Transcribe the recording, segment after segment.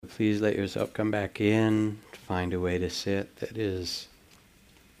please let yourself come back in, find a way to sit that is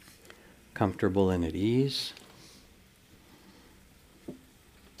comfortable and at ease.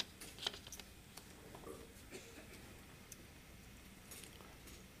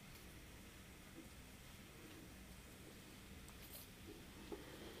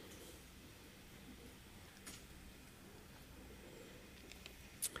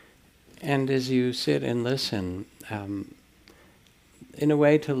 And as you sit and listen, in a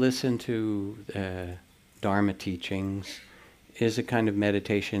way to listen to Dharma teachings is a kind of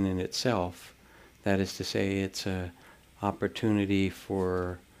meditation in itself. That is to say, it's an opportunity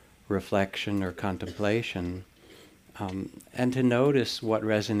for reflection or contemplation, and to notice what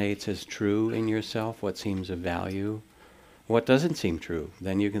resonates as true in yourself, what seems of value, what doesn't seem true.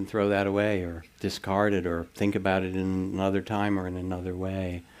 Then you can throw that away or discard it or think about it in another time or in another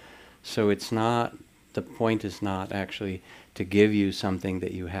way. So the point is not actually to give you something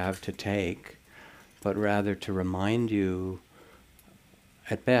that you have to take, but rather to remind you,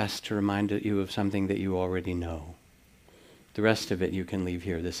 at best, to remind you of something that you already know. The rest of it you can leave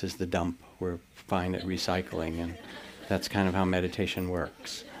here. This is the dump. We're fine at recycling, and that's kind of how meditation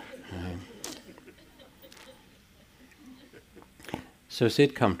works. So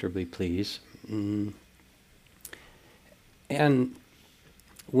sit comfortably, please. And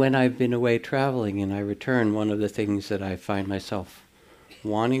when I've been away traveling and I return, one of the things that I find myself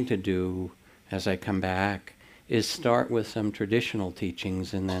wanting to do as I come back is start with some traditional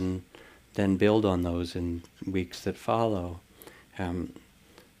teachings and then build on those in weeks that follow.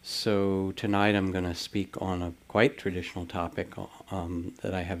 So tonight I'm going to speak on a quite traditional topic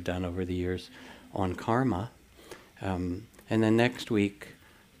that I have done over the years on karma. And then next week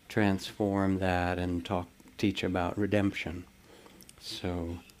transform that and teach about redemption.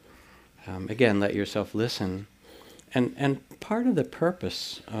 So, again, let yourself listen. And part of the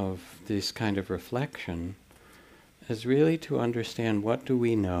purpose of this kind of reflection is really to understand what do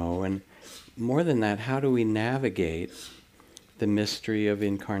we know, and more than that, how do we navigate the mystery of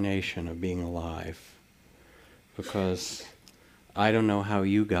incarnation, of being alive? Because I don't know how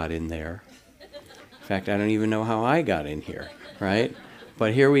you got in there. In fact, I don't even know how I got in here, right?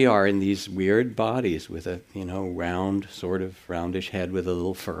 But here we are in these weird bodies with a, round, sort of roundish head with a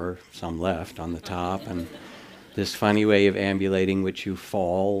little fur, some left on the top, and this funny way of ambulating, which you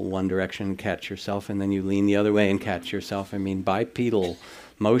fall one direction and catch yourself, and then you lean the other way and catch yourself. I mean, bipedal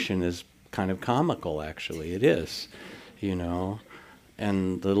motion is kind of comical, actually. It is,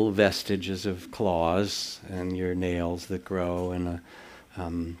 and little vestiges of claws and your nails that grow, and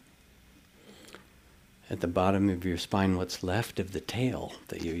at the bottom of your spine, what's left of the tail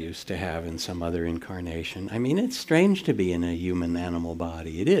that you used to have in some other incarnation. I mean, it's strange to be in a human animal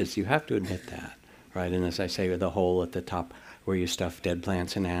body. It is. You have to admit that, right? And as I say, with the hole at the top where you stuff dead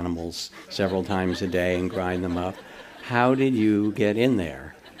plants and animals several times a day and grind them up. How did you get in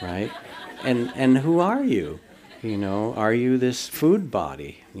there, right? And who are you? Are you this food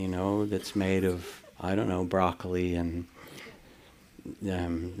body, that's made of, broccoli and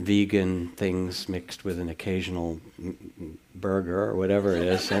vegan things mixed with an occasional burger or whatever it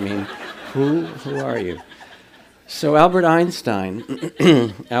is? I mean, who are you? So Albert Einstein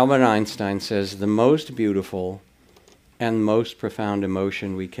says the most beautiful and most profound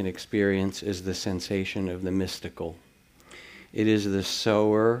emotion we can experience is the sensation of the mystical. It is the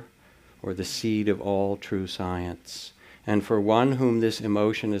sower or the seed of all true science. And for one whom this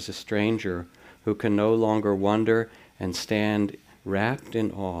emotion is a stranger, who can no longer wonder and stand wrapped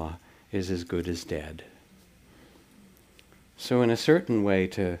in awe, is as good as dead. So in a certain way,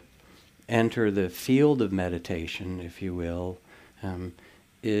 to enter the field of meditation, if you will,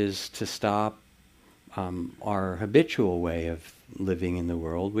 is to stop our habitual way of living in the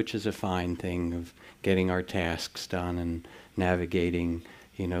world, which is a fine thing, of getting our tasks done and navigating,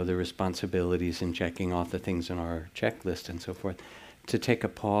 the responsibilities and checking off the things on our checklist and so forth, to take a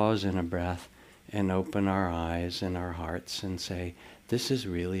pause and a breath and open our eyes and our hearts and say, this is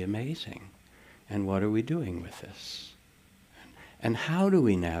really amazing. And what are we doing with this? And how do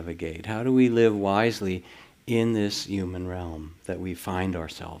we navigate? How do we live wisely in this human realm that we find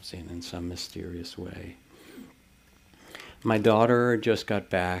ourselves in some mysterious way? My daughter just got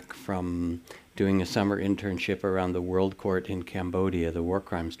back from doing a summer internship around the World Court in Cambodia, the War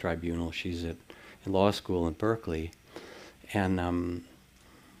Crimes Tribunal. She's at law school in Berkeley. And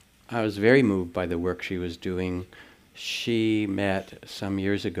I was very moved by the work she was doing. She met some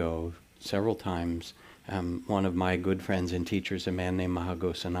years ago, several times, one of my good friends and teachers, a man named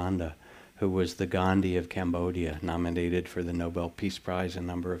Mahagosananda, who was the Gandhi of Cambodia, nominated for the Nobel Peace Prize a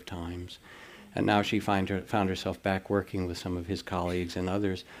number of times. And now she found herself back working with some of his colleagues and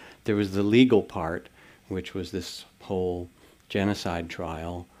others. There was the legal part, which was this whole genocide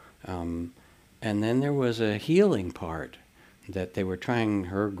trial. And then there was a healing part that they were trying,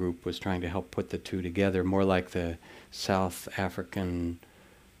 her group was trying to help put the two together, more like the South African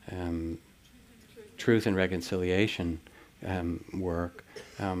Truth and Reconciliation work.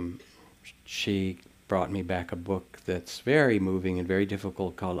 She brought me back a book that's very moving and very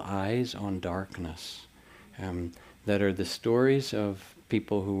difficult called Eyes on Darkness, that are the stories of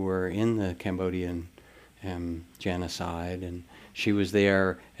people who were in the Cambodian genocide. And she was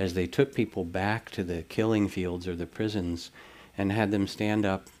there as they took people back to the killing fields or the prisons and had them stand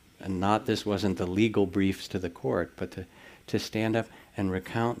up, and this wasn't the legal briefs to the court, but to stand up and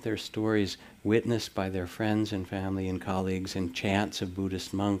recount their stories witnessed by their friends and family and colleagues, and chants of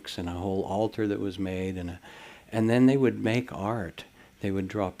Buddhist monks and a whole altar that was made. And then they would make art. They would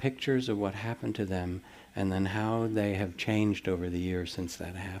draw pictures of what happened to them and then how they have changed over the years since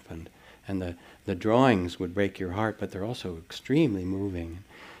that happened. And the drawings would break your heart, but they're also extremely moving.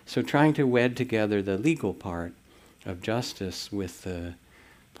 So trying to wed together the legal part of justice with the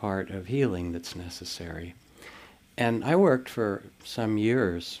part of healing that's necessary. And I worked for some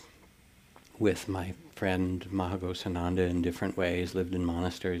years with my friend Mahagosananda in different ways, lived in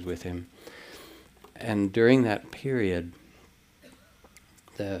monasteries with him. And during that period,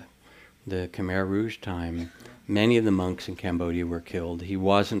 the Khmer Rouge time, many of the monks in Cambodia were killed. He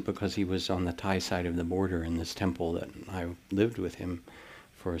wasn't, because he was on the Thai side of the border in this temple that I lived with him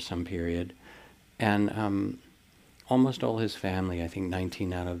for some period. And almost all his family, I think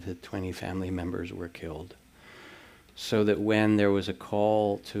 19 out of the 20 family members were killed. So that when there was a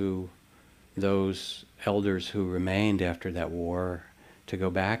call to those elders who remained after that war to go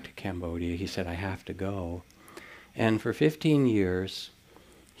back to Cambodia, he said, I have to go. And for 15 years,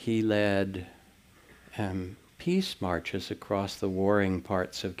 he led peace marches across the warring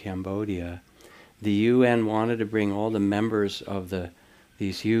parts of Cambodia. The UN wanted to bring all the members of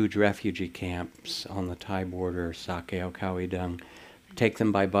these huge refugee camps on the Thai border, Sakeo, Khawidung, take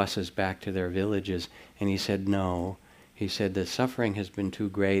them by buses back to their villages. And he said, no. He said, the suffering has been too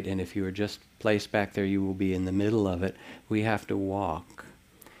great, and if you are just placed back there, you will be in the middle of it. We have to walk.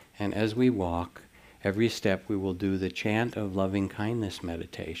 And as we walk, every step we will do the chant of loving kindness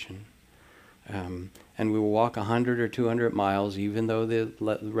meditation. And we will walk 100 or 200 miles, even though the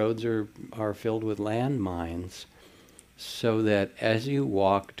roads are filled with landmines, so that as you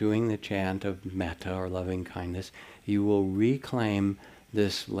walk doing the chant of metta or loving kindness, you will reclaim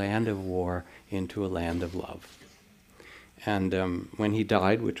this land of war into a land of love. And when he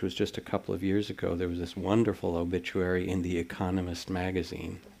died, which was just a couple of years ago, there was this wonderful obituary in The Economist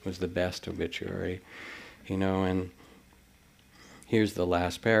magazine. It was the best obituary, and here's the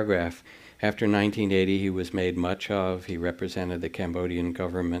last paragraph. After 1980, he was made much of. He represented the Cambodian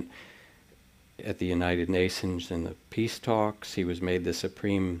government at the United Nations in the peace talks. He was made the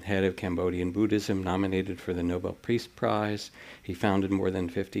supreme head of Cambodian Buddhism, nominated for the Nobel Peace Prize. He founded more than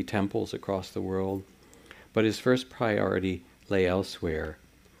 50 temples across the world. But his first priority lay elsewhere.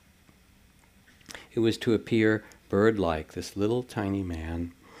 It was to appear bird-like, this little tiny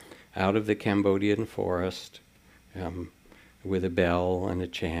man, out of the Cambodian forest, with a bell and a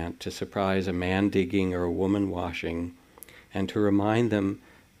chant, to surprise a man digging or a woman washing, and to remind them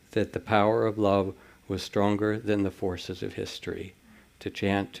that the power of love was stronger than the forces of history. To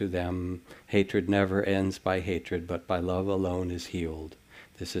chant to them, hatred never ends by hatred, but by love alone is healed.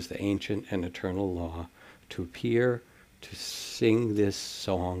 This is the ancient and eternal law. To appear, to sing this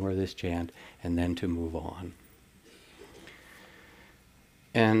song or this chant, and then to move on.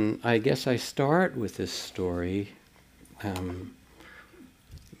 And I guess I start with this story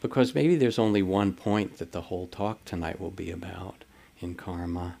because maybe there's only one point that the whole talk tonight will be about in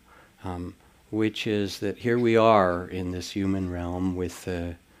karma, which is that here we are in this human realm with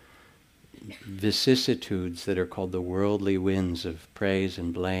the vicissitudes that are called the worldly winds of praise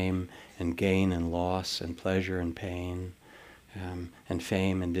and blame and gain and loss and pleasure and pain and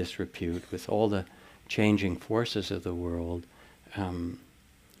fame and disrepute, with all the changing forces of the world.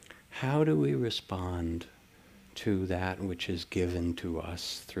 How do we respond to that which is given to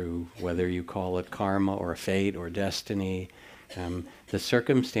us through, whether you call it karma or fate or destiny? The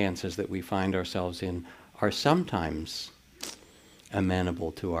circumstances that we find ourselves in are sometimes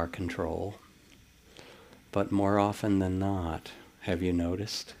amenable to our control, but more often than not, have you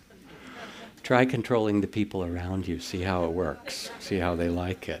noticed? Try controlling the people around you, see how it works, see how they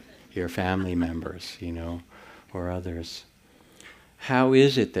like it, your family members, or others. How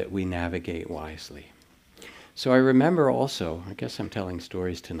is it that we navigate wisely? So I remember also, I guess I'm telling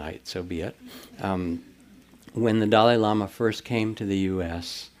stories tonight, so be it. When the Dalai Lama first came to the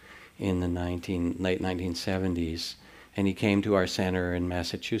U.S. in the late 1970s, and he came to our center in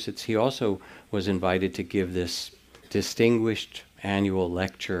Massachusetts, he also was invited to give this distinguished annual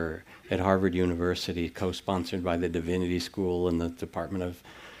lecture at Harvard University, co-sponsored by the Divinity School and the Department of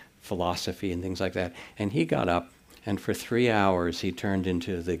Philosophy and things like that. And he got up, and for 3 hours he turned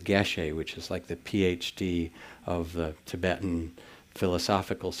into the Geshe, which is like the PhD of the Tibetan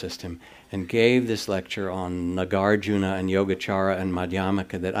philosophical system, and gave this lecture on Nagarjuna and Yogacara and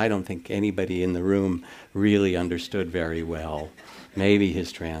Madhyamaka that I don't think anybody in the room really understood very well. Maybe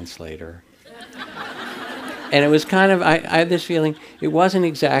his translator. And it was kind of, I had this feeling, it wasn't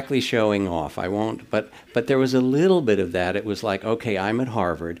exactly showing off, but there was a little bit of that. It was like, okay, I'm at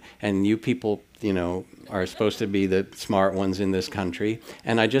Harvard, and you people, are supposed to be the smart ones in this country,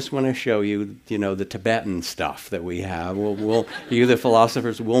 and I just want to show you, the Tibetan stuff that we have. You, the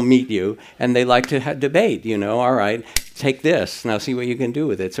philosophers, will meet you, and they like to debate, all right, take this, now see what you can do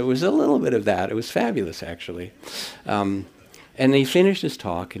with it. So it was a little bit of that. It was fabulous, actually. And he finished his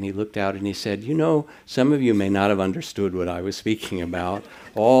talk, and he looked out and he said, some of you may not have understood what I was speaking about,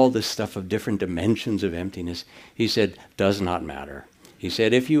 all this stuff of different dimensions of emptiness. He said, does not matter. He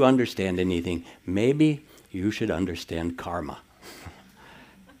said, if you understand anything, maybe you should understand karma.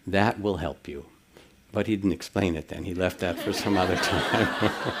 That will help you. But he didn't explain it then. He left that for some other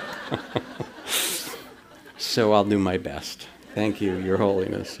time. So I'll do my best. Thank you, Your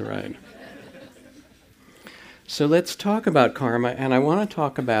Holiness. Right. So let's talk about karma, and I want to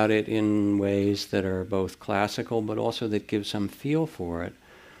talk about it in ways that are both classical, but also that give some feel for it.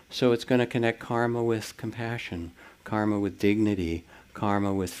 So it's going to connect karma with compassion, karma with dignity,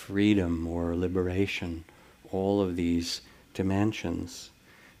 karma with freedom or liberation, all of these dimensions.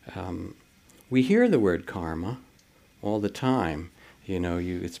 We hear the word karma all the time.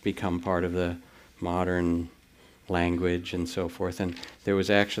 It's become part of the modern language and so forth. And there was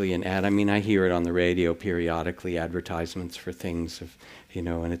actually an ad. I hear it on the radio periodically, advertisements for things of,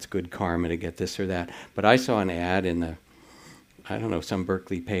 and it's good karma to get this or that. But I saw an ad in some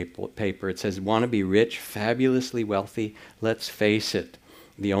Berkeley paper. It says, want to be rich, fabulously wealthy? Let's face it.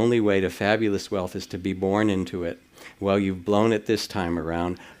 The only way to fabulous wealth is to be born into it. Well, you've blown it this time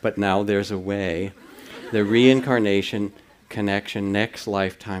around, but now there's a way. The reincarnation connection next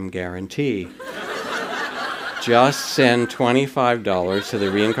lifetime guarantee. Just send $25 to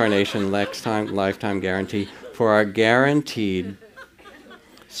the reincarnation lifetime guarantee for our guaranteed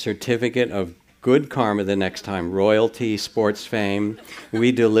certificate of good karma the next time, royalty, sports fame.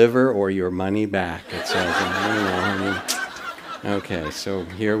 We deliver or your money back, it says. Okay, so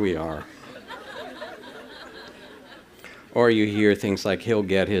here we are. Or you hear things like, he'll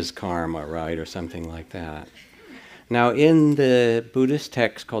get his karma, right, or something like that. Now, in the Buddhist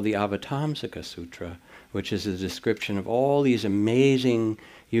text called the Avatamsaka Sutra, which is a description of all these amazing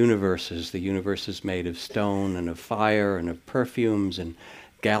universes, the universes made of stone and of fire and of perfumes and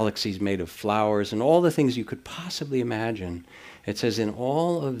galaxies made of flowers and all the things you could possibly imagine. It says in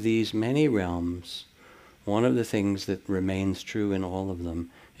all of these many realms, one of the things that remains true in all of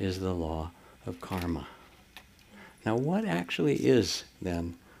them is the law of karma. Now, what actually is,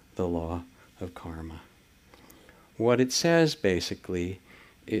 then, the law of karma? What it says, basically,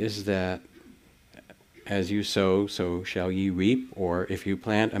 is that as you sow, so shall ye reap, or if you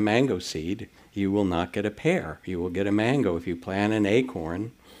plant a mango seed, you will not get a pear. You will get a mango. If you plant an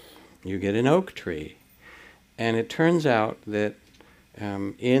acorn, you get an oak tree. And it turns out that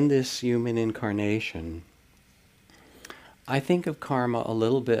in this human incarnation, I think of karma a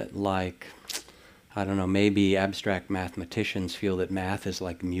little bit like, maybe abstract mathematicians feel that math is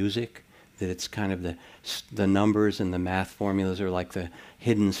like music, that it's kind of the numbers and the math formulas are like the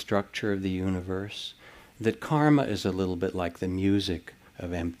hidden structure of the universe. That karma is a little bit like the music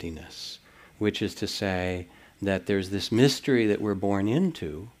of emptiness, which is to say that there's this mystery that we're born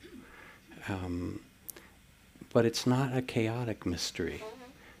into, but it's not a chaotic mystery.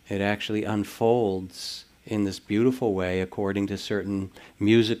 It actually unfolds in this beautiful way according to certain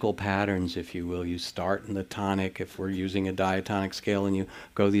musical patterns, if you will. You start in the tonic, if we're using a diatonic scale, and you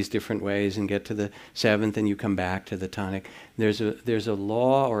go these different ways and get to the seventh and you come back to the tonic. There's a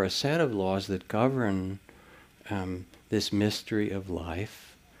law or a set of laws that govern this mystery of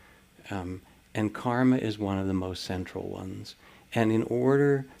life, and karma is one of the most central ones. And in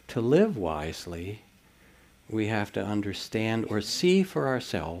order to live wisely, we have to understand or see for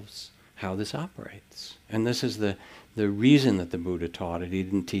ourselves how this operates. And this is the reason that the Buddha taught it. He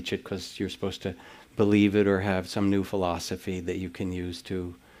didn't teach it because you're supposed to believe it or have some new philosophy that you can use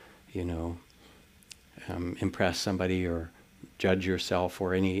to, impress somebody or judge yourself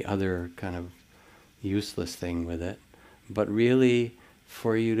or any other kind of useless thing with it, but really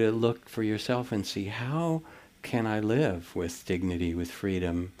for you to look for yourself and see, how can I live with dignity, with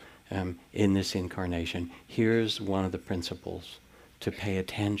freedom in this incarnation? Here's one of the principles to pay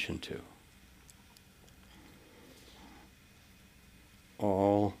attention to.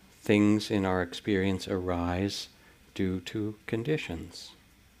 All things in our experience arise due to conditions.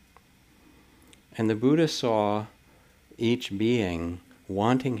 And the Buddha saw each being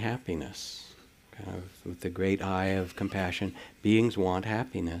wanting happiness, kind of with the great eye of compassion. Beings want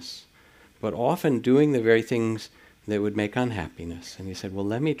happiness, but often doing the very things that would make unhappiness. And he said, well,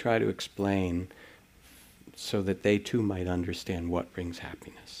 let me try to explain so that they too might understand what brings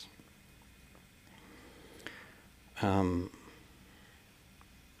happiness.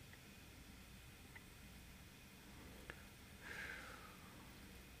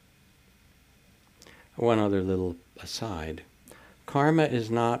 One other little aside. Karma is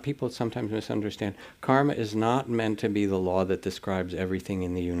not, people sometimes misunderstand, karma is not meant to be the law that describes everything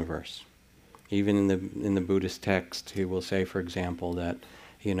in the universe. Even in the Buddhist text, he will say, for example, that,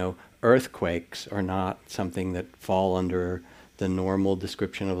 earthquakes are not something that fall under the normal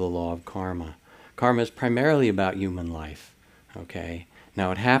description of the law of karma. Karma is primarily about human life, okay?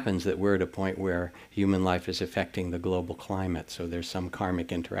 Now it happens that we're at a point where human life is affecting the global climate, so there's some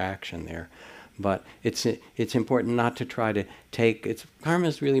karmic interaction there. But it's important not to try to take, karma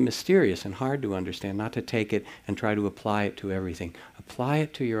is really mysterious and hard to understand, not to take it and try to apply it to everything. Apply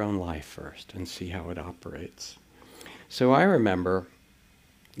it to your own life first and see how it operates. So I remember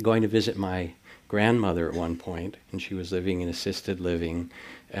going to visit my grandmother at one point, and she was living in assisted living.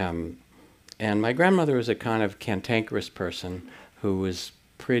 And my grandmother was a kind of cantankerous person who was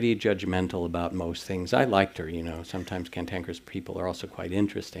pretty judgmental about most things. I liked her, sometimes cantankerous people are also quite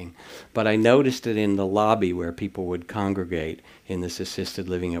interesting. But I noticed it in the lobby where people would congregate in this assisted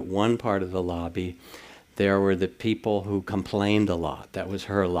living. At one part of the lobby, there were the people who complained a lot. That was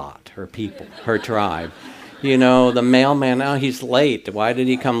her lot, her people, her tribe. The mailman, oh, he's late. Why did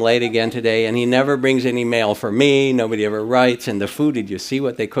he come late again today? And he never brings any mail for me. Nobody ever writes. And the food, did you see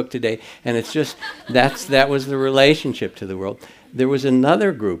what they cooked today? And it's just, that was the relationship to the world. There was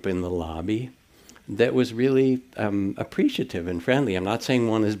another group in the lobby that was really appreciative and friendly. I'm not saying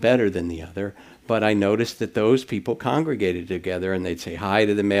one is better than the other, but I noticed that those people congregated together and they'd say hi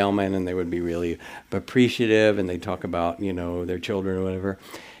to the mailman and they would be really appreciative and they'd talk about, their children or whatever.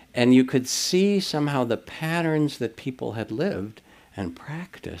 And you could see somehow the patterns that people had lived and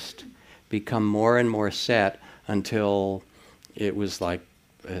practiced become more and more set until it was like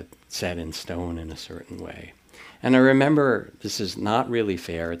set in stone in a certain way. And I remember, this is not really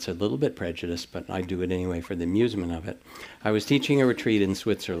fair, it's a little bit prejudiced, but I do it anyway for the amusement of it. I was teaching a retreat in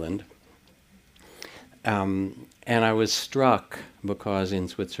Switzerland, and I was struck because in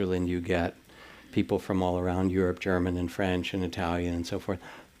Switzerland you get people from all around Europe, German and French and Italian and so forth,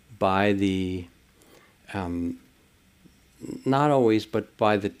 by the, not always, but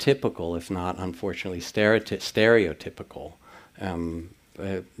by the typical, if not unfortunately stereotypical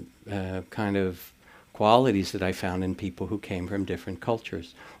kind of qualities that I found in people who came from different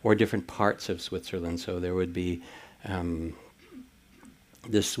cultures or different parts of Switzerland. So there would be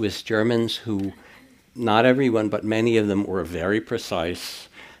the Swiss Germans who, not everyone, but many of them were very precise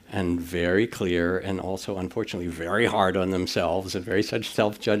and very clear and also, unfortunately, very hard on themselves and very such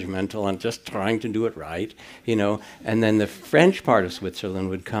self-judgmental and just trying to do it right, And then the French part of Switzerland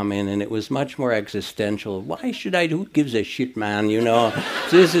would come in and it was much more existential. Why should I do? Who gives a shit, man,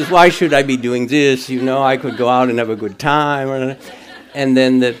 This is, why should I be doing this? I could go out and have a good time. And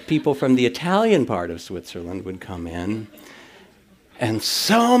then the people from the Italian part of Switzerland would come in. And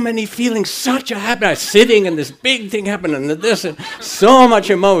so many feelings, such a happiness, sitting and this big thing happened and this, and so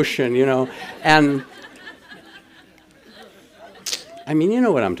much emotion, And, you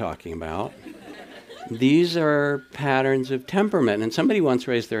know what I'm talking about. These are patterns of temperament. And somebody once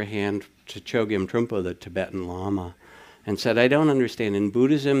raised their hand to Chogyam Trungpa, the Tibetan Lama, and said, I don't understand. In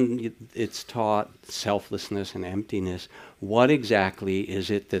Buddhism, it's taught selflessness and emptiness. What exactly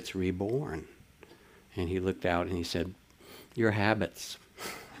is it that's reborn? And he looked out and he said, your habits.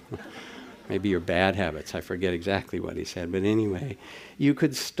 Maybe your bad habits. I forget exactly what he said. But anyway, you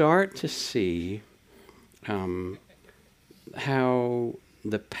could start to see how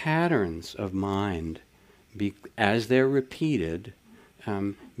the patterns of mind, as they're repeated,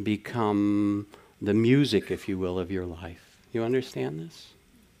 become the music, if you will, of your life. You understand this?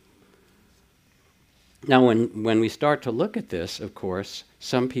 Now, when we start to look at this, of course,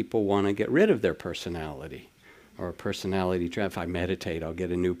 some people want to get rid of their personality. Or personality, if I meditate, I'll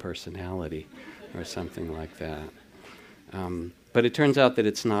get a new personality. or something like that. But it turns out that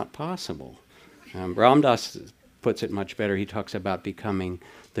it's not possible. Ram Dass puts it much better. He talks about becoming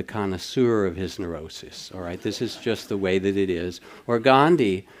the connoisseur of his neurosis. All right, this is just the way that it is. Or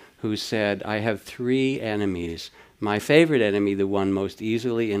Gandhi, who said, I have 3 enemies. My favorite enemy, the one most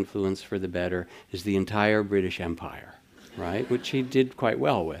easily influenced for the better, is the entire British Empire, right? Which he did quite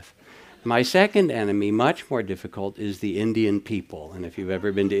well with. My second enemy, much more difficult, is the Indian people. And if you've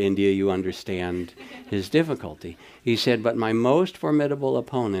ever been to India, you understand his difficulty. He said, but my most formidable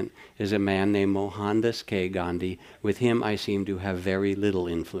opponent is a man named Mohandas K. Gandhi. With him, I seem to have very little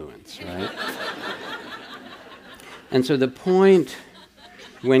influence, right? And so the point,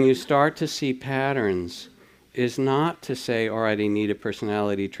 when you start to see patterns, is not to say, all right, I need a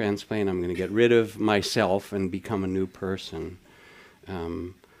personality transplant, I'm going to get rid of myself and become a new person.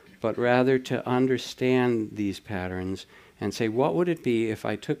 But rather to understand these patterns and say, what would it be if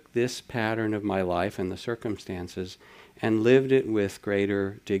I took this pattern of my life and the circumstances and lived it with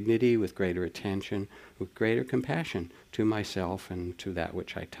greater dignity, with greater attention, with greater compassion to myself and to that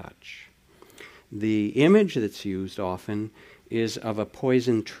which I touch. The image that's used often is of a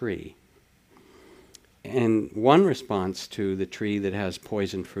poison tree. And one response to the tree that has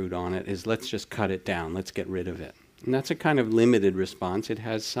poison fruit on it is, let's just cut it down, let's get rid of it. And that's a kind of limited response. It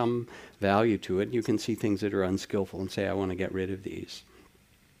has some value to it. You can see things that are unskillful and say, I want to get rid of these.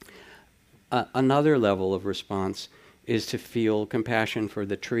 Another level of response is to feel compassion for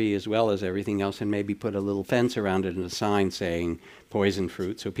the tree as well as everything else, and maybe put a little fence around it and a sign saying poison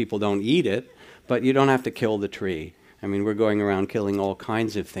fruit so people don't eat it, but you don't have to kill the tree. I mean, we're going around killing all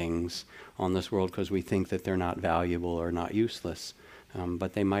kinds of things on this world because we think that they're not valuable or not useless,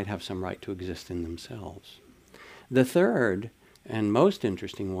 but they might have some right to exist in themselves. The third and most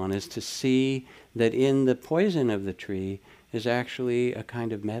interesting one is to see that in the poison of the tree is actually a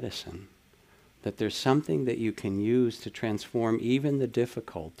kind of medicine, that there's something that you can use to transform even the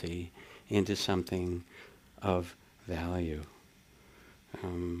difficulty into something of value.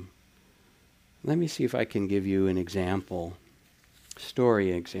 Let me see if I can give you an example,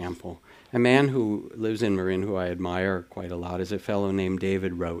 story example. A man who lives in Marin, who I admire quite a lot, is a fellow named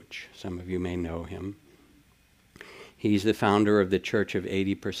David Roach. Some of you may know him. He's the founder of the Church of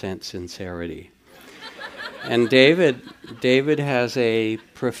 80% Sincerity. And David has a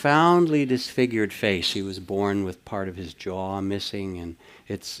profoundly disfigured face. He was born with part of his jaw missing, and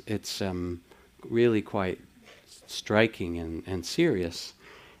it's really quite striking and serious.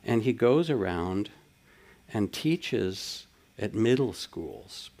 And he goes around and teaches at middle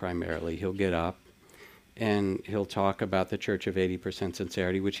schools primarily. He'll get up and he'll talk about the Church of 80%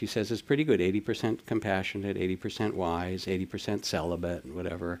 Sincerity, which he says is pretty good. 80% compassionate, 80% wise, 80% celibate,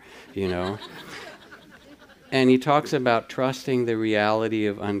 whatever, you know. And he talks about trusting the reality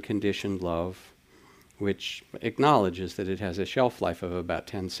of unconditioned love, which acknowledges that it has a shelf life of about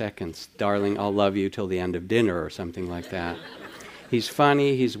 10 seconds. Darling, I'll love you till the end of dinner, or something like that. He's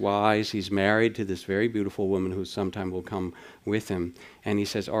funny, he's wise, he's married to this very beautiful woman who sometime will come with him. And he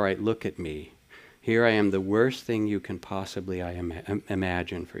says, all right, look at me. Here I am, the worst thing you can possibly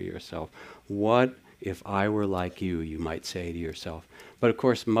imagine for yourself. What if I were like you might say to yourself. But of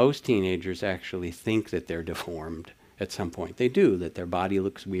course, most teenagers actually think that they're deformed at some point. They do, that their body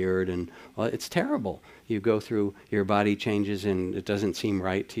looks weird, and well, it's terrible. You go through, your body changes and it doesn't seem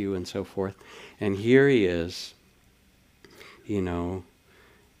right to you and so forth. And here he is, you know,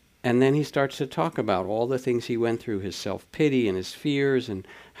 and then he starts to talk about all the things he went through, his self-pity and his fears, and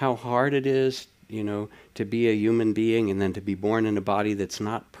how hard it is, you know, to be a human being and then to be born in a body that's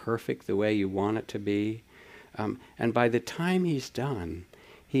not perfect the way you want it to be. And by the time he's done,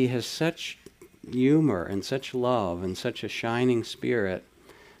 he has such humor and such love and such a shining spirit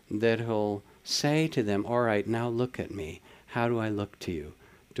that he'll say to them, all right, now look at me. How do I look to you?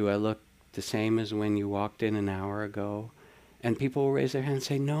 Do I look the same as when you walked in an hour ago? And people will raise their hand and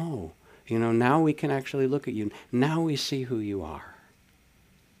say, no. You know, now we can actually look at you. Now we see who you are.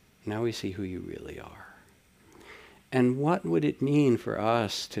 Now we see who you really are. And what would it mean for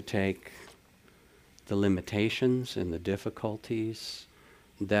us to take the limitations and the difficulties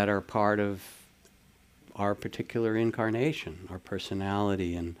that are part of our particular incarnation, our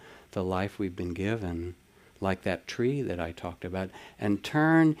personality and the life we've been given, like that tree that I talked about, and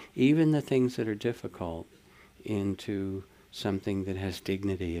turn even the things that are difficult into something that has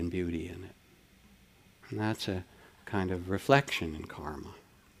dignity and beauty in it. And that's a kind of reflection in karma.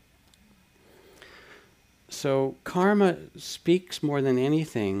 So karma speaks more than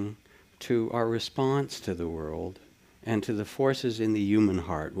anything to our response to the world and to the forces in the human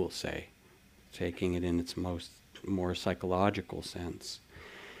heart, we'll say, taking it in its more psychological sense.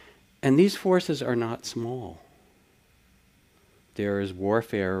 And these forces are not small. There is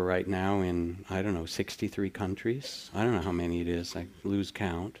warfare right now in, 63 countries. I don't know how many it is. I lose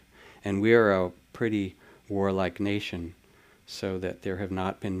count. And we are a pretty warlike nation, so that there have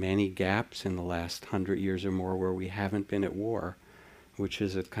not been many gaps in the last 100 years or more where we haven't been at war, which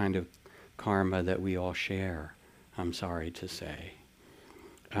is a kind of karma that we all share, I'm sorry to say.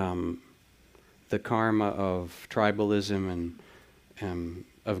 The karma of tribalism and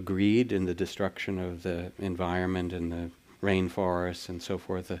of greed and the destruction of the environment and the rainforests and so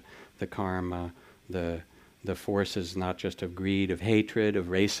forth, the karma, the forces not just of greed, of hatred, of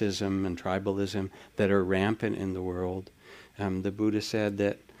racism and tribalism that are rampant in the world. The Buddha said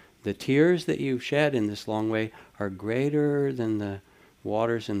that the tears that you've shed in this long way are greater than the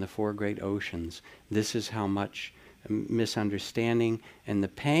waters in the four great oceans. This is how much misunderstanding and the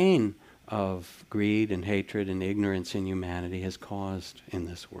pain of greed and hatred and ignorance in humanity has caused in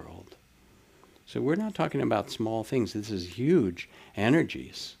this world. So we're not talking about small things. This is huge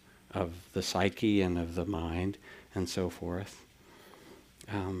energies of the psyche and of the mind and so forth.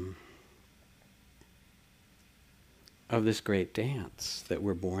 Of this great dance that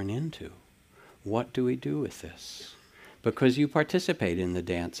we're born into. What do we do with this? Because you participate in the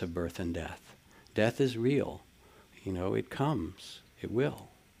dance of birth and death. Death is real. It comes. It will.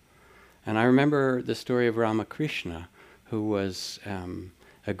 And I remember the story of Ramakrishna, who was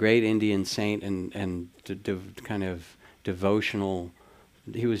a great Indian saint and kind of devotional.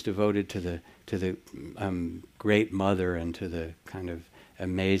 He was devoted to the great mother and to the kind of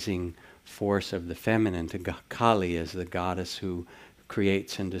amazing force of the feminine, to Kali as the goddess who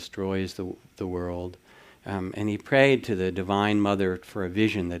creates and destroys the world. And he prayed to the Divine Mother for a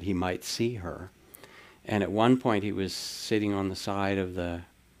vision that he might see her. And at one point he was sitting on the side of the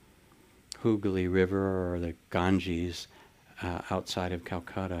Hooghly River or the Ganges outside of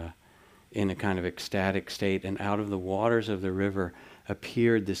Calcutta in a kind of ecstatic state, and out of the waters of the river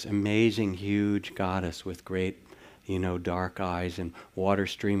appeared this amazing, huge goddess with great dark eyes and water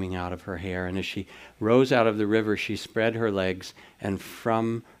streaming out of her hair. And as she rose out of the river, she spread her legs, and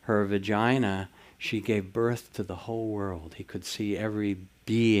from her vagina, she gave birth to the whole world. He could see every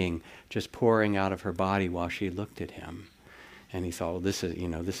being just pouring out of her body while she looked at him. And he thought, well, this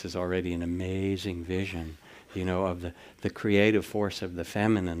is already an amazing vision, of the creative force of the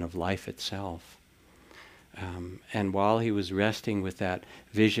feminine, of life itself. And while he was resting with that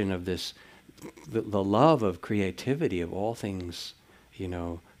vision of this, the love of creativity of all things,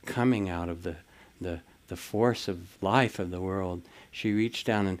 coming out of the force of life of the world, she reached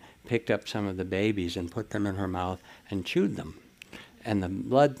down and picked up some of the babies and put them in her mouth and chewed them. And the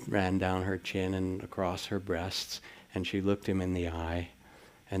blood ran down her chin and across her breasts, and she looked him in the eye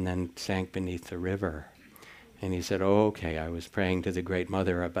and then sank beneath the river. And he said, "Oh, okay, I was praying to the Great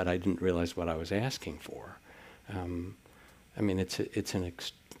Mother, but I didn't realize what I was asking for." It's an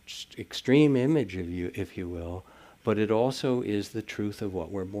extreme image of you, if you will, but it also is the truth of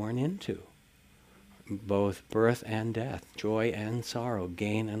what we're born into. Both birth and death, joy and sorrow,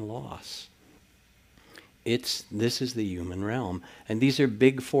 gain and loss. This is the human realm. And these are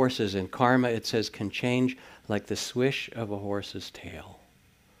big forces, and karma, it says, can change like the swish of a horse's tail.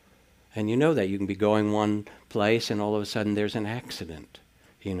 And you know that. You can be going one place and all of a sudden there's an accident,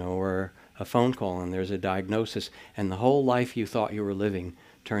 or a phone call and there's a diagnosis, and the whole life you thought you were living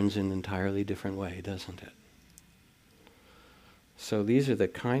turns in an entirely different way, doesn't it? So these are the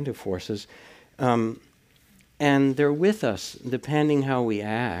kind of forces. And they're with us depending how we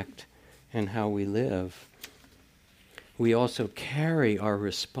act and how we live. We also carry our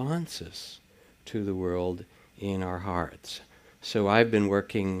responses to the world in our hearts. So I've been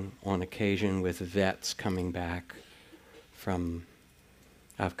working on occasion with vets coming back from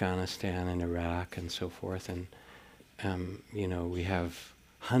Afghanistan and Iraq and so forth. And, we have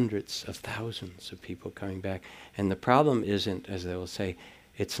hundreds of thousands of people coming back. And the problem isn't, as they will say,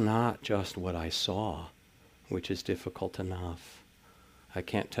 it's not just what I saw, which is difficult enough. I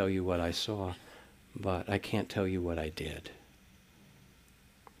can't tell you what I saw, but I can't tell you what I did.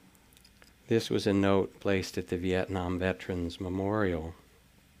 This was a note placed at the Vietnam Veterans Memorial.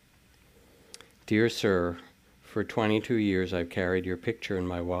 "Dear Sir, for 22 years I've carried your picture in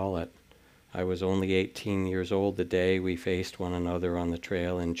my wallet. I was only 18 years old the day we faced one another on the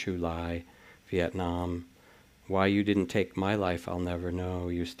trail in Chu Lai, Vietnam. Why you didn't take my life I'll never know.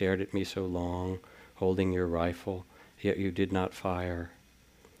 You stared at me so long, holding your rifle, yet you did not fire.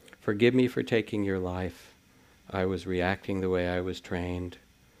 Forgive me for taking your life. I was reacting the way I was trained.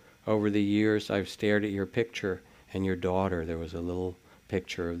 Over the years, I've stared at your picture and your daughter." There was a little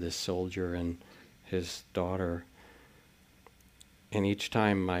picture of this soldier and his daughter. "And each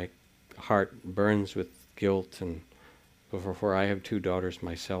time my heart burns with guilt, and for I have 2 daughters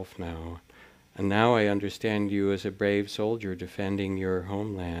myself now. And now I understand you as a brave soldier defending your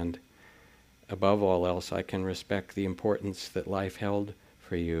homeland. Above all else, I can respect the importance that life held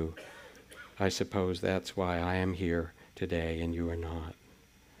for you. I suppose that's why I am here today and you are not.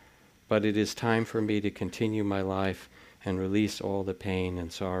 But it is time for me to continue my life and release all the pain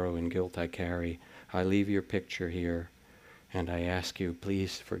and sorrow and guilt I carry. I leave your picture here, and I ask you,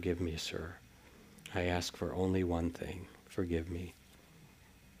 please forgive me, sir. I ask for only one thing. Forgive me.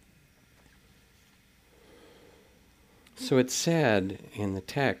 So it's said in the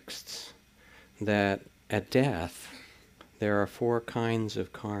texts that at death there are 4 kinds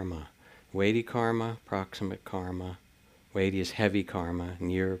of karma. Weighty karma, proximate karma. Weighty is heavy karma,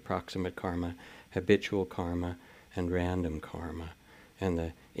 near proximate karma, habitual karma, and random karma. And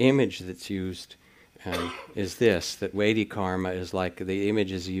the image that's used is this, that weighty karma is like the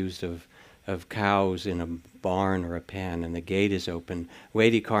image is used of cows in a barn or a pen, and the gate is open.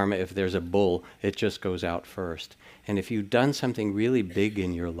 Weighty karma, if there's a bull, it just goes out first. And if you've done something really big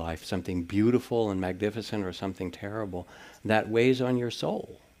in your life, something beautiful and magnificent or something terrible, that weighs on your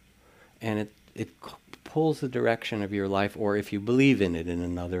soul. And it pulls the direction of your life, or if you believe in it in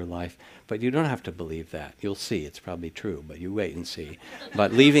another life. But you don't have to believe that. You'll see, it's probably true, but you wait and see.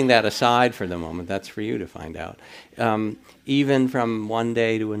 But leaving that aside for the moment, that's for you to find out. Even from one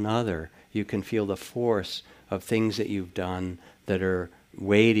day to another, you can feel the force of things that you've done that are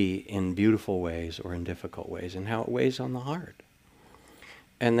weighty in beautiful ways or in difficult ways, and how it weighs on the heart.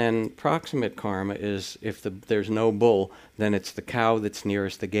 And then proximate karma is, if there's no bull, then it's the cow that's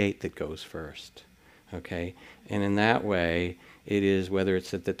nearest the gate that goes first. Okay? And in that way, it is, whether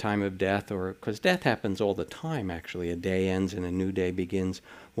it's at the time of death, or, because death happens all the time actually, a day ends and a new day begins.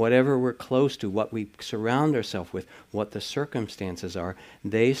 Whatever we're close to, what we surround ourselves with, what the circumstances are,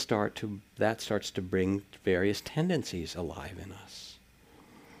 that starts to bring various tendencies alive in us.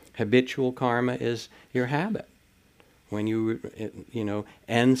 Habitual karma is your habit. When you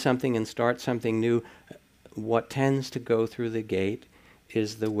end something and start something new, what tends to go through the gate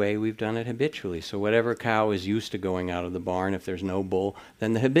is the way we've done it habitually. So whatever cow is used to going out of the barn, if there's no bull,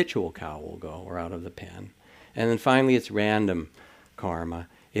 then the habitual cow will go, or out of the pen. And then finally it's random karma.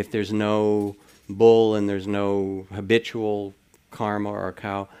 If there's no bull and there's no habitual karma or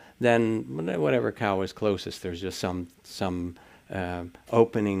cow, then whatever cow is closest, there's just some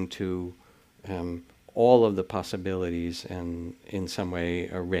opening to all of the possibilities, and in some way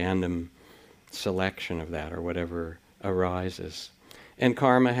a random selection of that, or whatever arises. And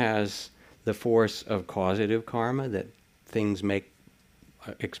karma has the force of causative karma, that things make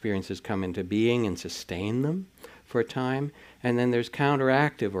experiences come into being and sustain them for a time. And then there's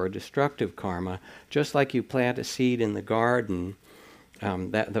counteractive or destructive karma. Just like you plant a seed in the garden,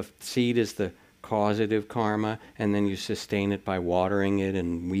 that the seed is the causative karma, and then you sustain it by watering it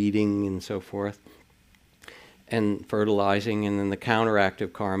and weeding and so forth, and fertilizing. And then the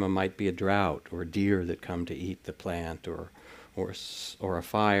counteractive karma might be a drought, or deer that come to eat the plant, or a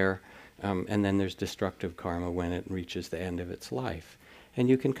fire. And then there's destructive karma when it reaches the end of its life. And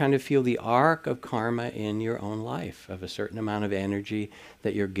you can kind of feel the arc of karma in your own life, of a certain amount of energy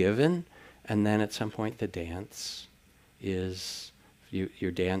that you're given, and then at some point the dance is,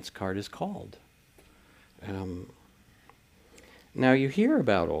 your dance card is called. Now you hear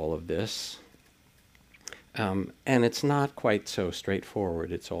about all of this, and it's not quite so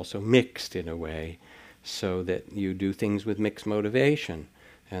straightforward. It's also mixed in a way, so that you do things with mixed motivation.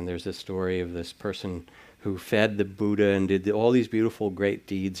 And there's a story of this person who fed the Buddha and did all these beautiful, great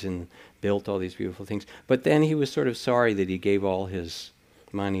deeds and built all these beautiful things. But then he was sort of sorry that he gave all his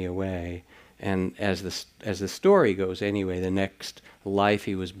money away. And as the story goes anyway, the next life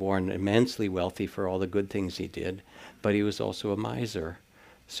he was born immensely wealthy for all the good things he did, but he was also a miser,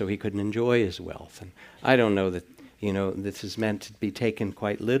 so he couldn't enjoy his wealth. And I don't know that, this is meant to be taken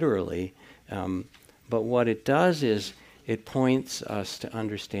quite literally, but what it does is it points us to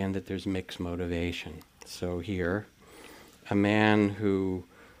understand that there's mixed motivation. So here, a man who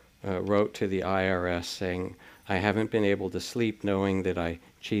wrote to the IRS saying, I haven't been able to sleep knowing that I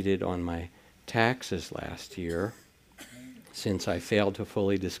cheated on my taxes last year. Since I failed to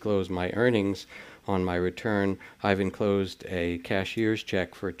fully disclose my earnings on my return, I've enclosed a cashier's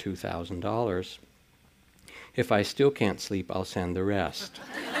check for $2,000. If I still can't sleep, I'll send the rest,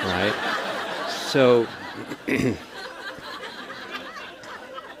 right? So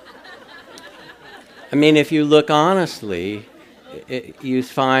I mean, if you look honestly, you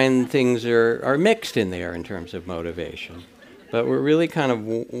find things are mixed in there in terms of motivation. But we're really kind of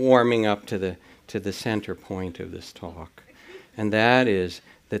warming up to the center point of this talk. And that is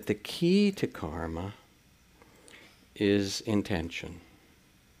that the key to karma is intention.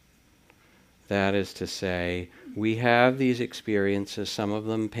 That is to say, we have these experiences, some of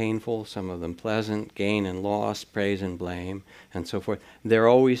them painful, some of them pleasant, gain and loss, praise and blame, and so forth. They're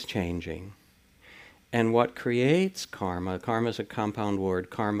always changing. And what creates karma, karma is a compound word,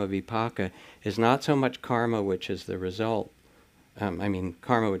 karma vipaka, is not so much karma which is the result. Karma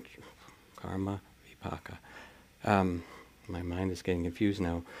vipaka. My mind is getting confused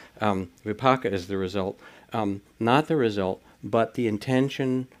now. Vipaka is the result. Not the result, but the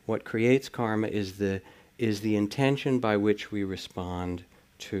intention. What creates karma is the intention by which we respond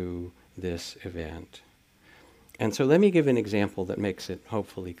to this event. And so let me give an example that makes it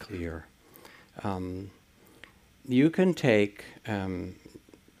hopefully clear. You can take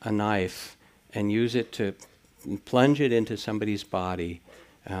a knife and use it to plunge it into somebody's body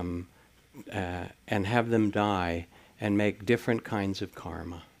and have them die and make different kinds of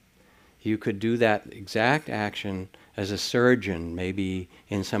karma. You could do that exact action as a surgeon, maybe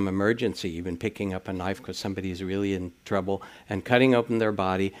in some emergency, even picking up a knife because somebody is really in trouble and cutting open their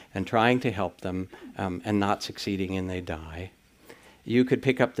body and trying to help them and not succeeding and they die. You could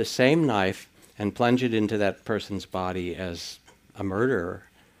pick up the same knife and plunge it into that person's body as a murderer,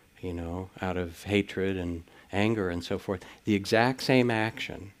 out of hatred and anger and so forth. The exact same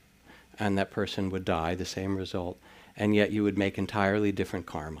action, and that person would die, the same result, and yet you would make entirely different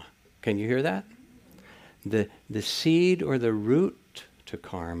karma. Can you hear that? The seed or the root to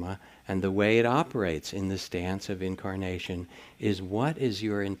karma and the way it operates in this dance of incarnation is what is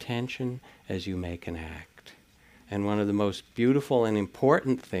your intention as you make an act. And one of the most beautiful and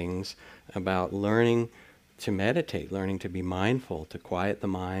important things about learning to meditate, learning to be mindful, to quiet the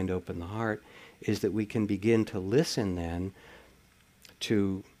mind, open the heart, is that we can begin to listen then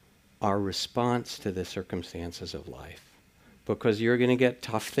to our response to the circumstances of life. Because you're going to get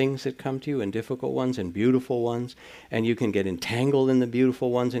tough things that come to you and difficult ones and beautiful ones, and you can get entangled in the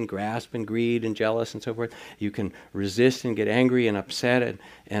beautiful ones and grasp and greed and jealous and so forth. You can resist and get angry and upset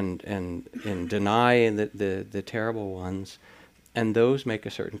and deny the terrible ones, and those make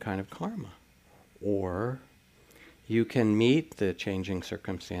a certain kind of karma. Or you can meet the changing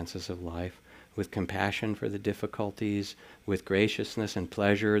circumstances of life with compassion for the difficulties, with graciousness and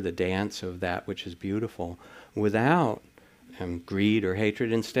pleasure, the dance of that which is beautiful, without greed or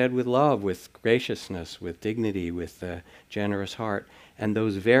hatred, instead with love, with graciousness, with dignity, with a generous heart. And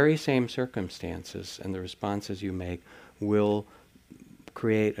those very same circumstances and the responses you make will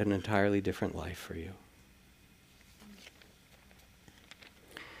create an entirely different life for you.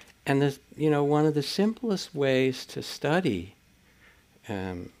 And this, one of the simplest ways to study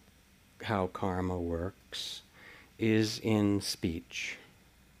how karma works is in speech.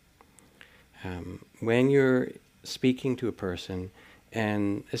 When you're speaking to a person,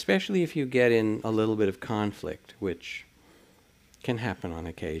 and especially if you get in a little bit of conflict, which can happen on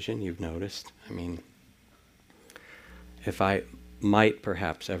occasion, you've noticed. If I might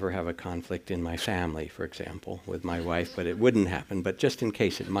perhaps ever have a conflict in my family, for example, with my wife, but it wouldn't happen, but just in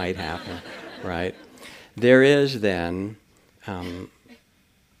case it might happen, right? There is then,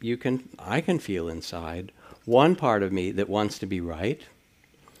 I can feel inside one part of me that wants to be right,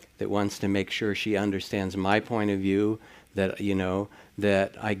 that wants to make sure she understands my point of view, that,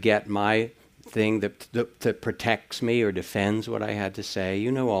 that I get my thing that protects me or defends what I had to say.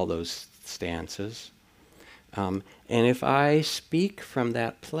 All those stances. And if I speak from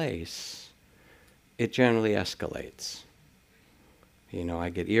that place, it generally escalates. I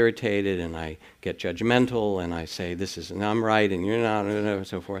get irritated and I get judgmental and I say, and I'm right and you're not, and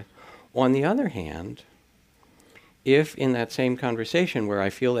so forth. On the other hand, if in that same conversation where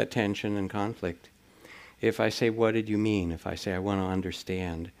I feel that tension and conflict, if I say, what did you mean? If I say, I want to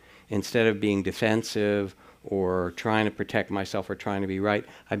understand, instead of being defensive or trying to protect myself or trying to be right,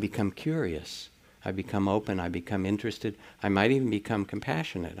 I become curious. I become open. I become interested. I might even become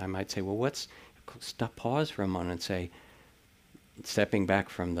compassionate. I might say, well, pause for a moment and say, stepping back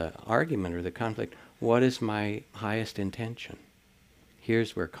from the argument or the conflict, what is my highest intention?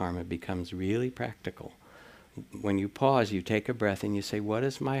 Here's where karma becomes really practical. When you pause, you take a breath and you say, what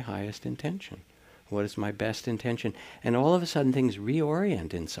is my highest intention? What is my best intention? And all of a sudden things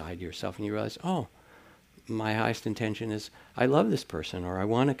reorient inside yourself and you realize, my highest intention is I love this person, or I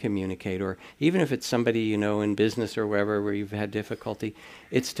want to communicate, or even if it's somebody, in business or wherever where you've had difficulty,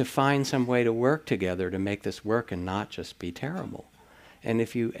 it's to find some way to work together to make this work and not just be terrible. And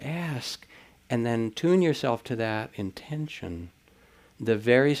if you ask and then tune yourself to that intention, the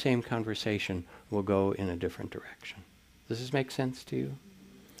very same conversation will go in a different direction. Does this make sense to you?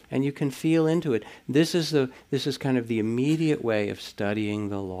 And you can feel into it. This is kind of the immediate way of studying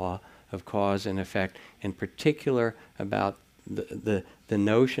the law of cause and effect, in particular about the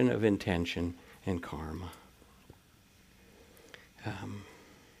notion of intention and karma.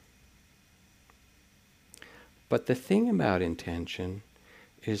 But the thing about intention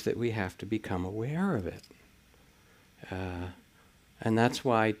is that we have to become aware of it. And that's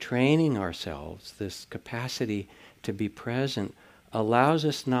why training ourselves, this capacity to be present, allows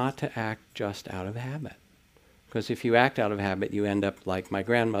us not to act just out of habit. Because if you act out of habit, you end up like my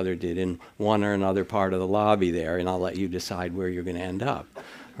grandmother did in one or another part of the lobby there, and I'll let you decide where you're going to end up,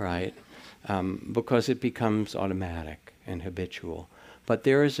 right? Because it becomes automatic and habitual. But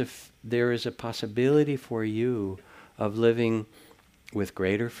there is a possibility for you of living with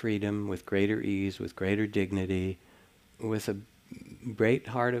greater freedom, with greater ease, with greater dignity, with a great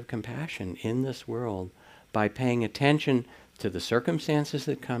heart of compassion in this world by paying attention to the circumstances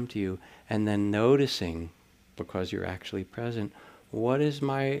that come to you and then noticing, because you're actually present, what is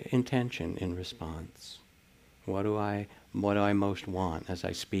my intention in response? What do I most want as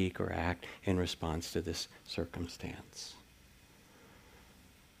I speak or act in response to this circumstance?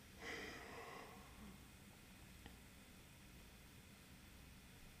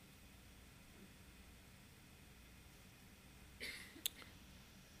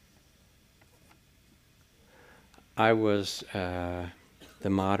 I was the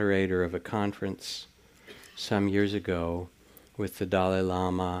moderator of a conference some years ago with the Dalai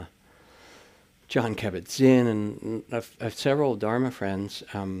Lama, John Kabat-Zinn, and several Dharma friends,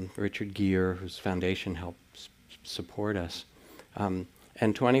 Richard Gere, whose foundation helps support us, and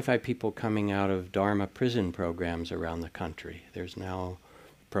 25 people coming out of Dharma prison programs around the country. There's now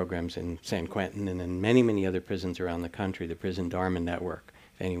programs in San Quentin and in many, many other prisons around the country. The Prison Dharma Network,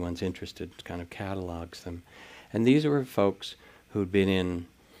 if anyone's interested, kind of catalogs them. And these were folks who'd been in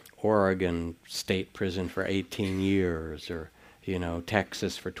Oregon State Prison for 18 years, or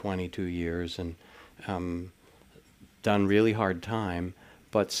Texas for 22 years, and done really hard time,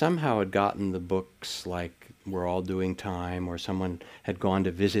 but somehow had gotten the books like We're All Doing Time, or someone had gone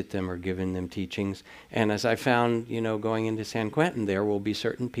to visit them or given them teachings. And as I found, going into San Quentin, there will be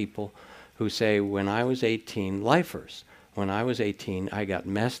certain people who say, when I was 18, lifers, when I was 18, I got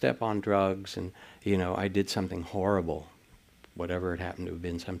messed up on drugs and, I did something horrible, whatever it happened to have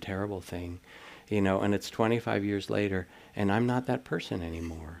been, some terrible thing, and it's 25 years later, and I'm not that person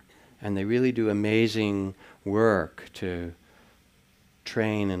anymore. And they really do amazing work to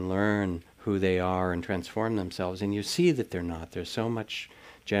train and learn who they are and transform themselves. And you see that they're not. There's so much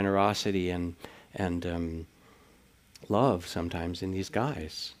generosity and love sometimes in these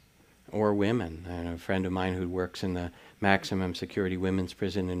guys or women. I know a friend of mine who works in the maximum security women's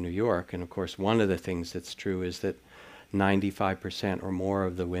prison in New York, and of course one of the things that's true is that 95% or more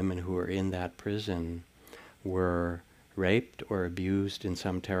of the women who are in that prison were raped or abused in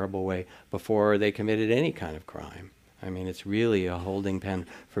some terrible way before they committed any kind of crime. I mean, it's really a holding pen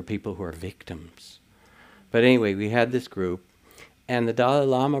for people who are victims. But anyway, we had this group, and the Dalai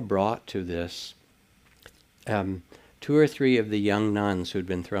Lama brought to this 2 or 3 of the young nuns who'd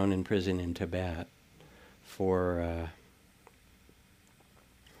been thrown in prison in Tibet for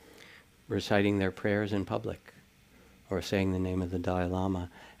reciting their prayers in public or saying the name of the Dalai Lama.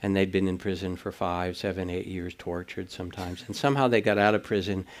 And they'd been in prison for 5, 7, 8 years, tortured sometimes. And somehow they got out of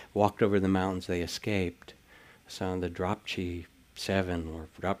prison, walked over the mountains, they escaped. So the Dropchi 7 or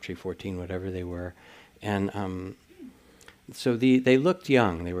Dropchi 14, whatever they were. And so they looked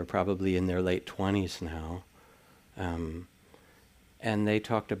young. They were probably in their late 20s now. And they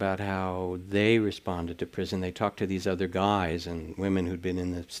talked about how they responded to prison. They talked to these other guys and women who'd been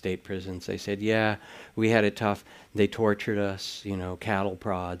in the state prisons. They said, yeah, we had it tough. They tortured us, cattle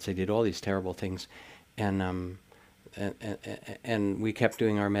prods. They did all these terrible things. And we kept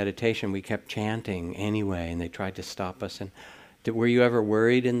doing our meditation. We kept chanting anyway, and they tried to stop us. And were you ever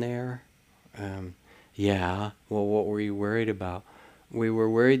worried in there? Yeah. Well, what were you worried about? We were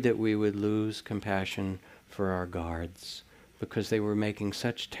worried that we would lose compassion for our guards, because they were making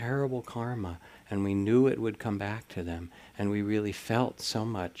such terrible karma, and we knew it would come back to them, and we really felt so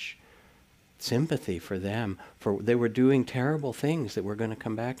much sympathy for them, for they were doing terrible things that were going to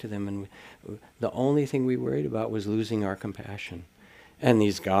come back to them, and the only thing we worried about was losing our compassion. And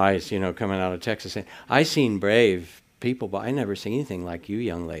these guys, coming out of Texas saying, I seen brave people, but I never seen anything like you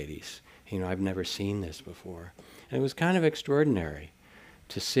young ladies. I've never seen this before. And it was kind of extraordinary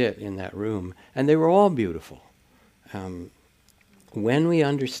to sit in that room, and they were all beautiful. When we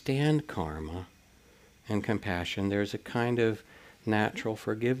understand karma and compassion, there's a kind of natural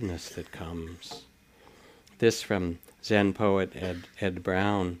forgiveness that comes. This from Zen poet Ed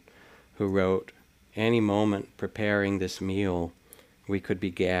Brown, who wrote, "Any moment preparing this meal, we could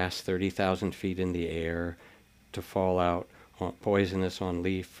be gassed 30,000 feet in the air to fall out poisonous on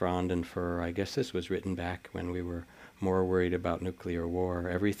leaf, frond, and fur." I guess this was written back when we were more worried about nuclear war.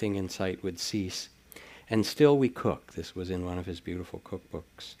 Everything in sight would cease. And still we cook. This was in one of his beautiful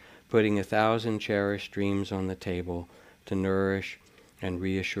cookbooks. Putting 1,000 cherished dreams on the table to nourish and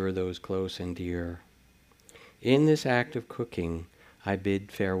reassure those close and dear. In this act of cooking, I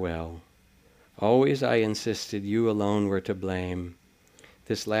bid farewell. Always I insisted you alone were to blame.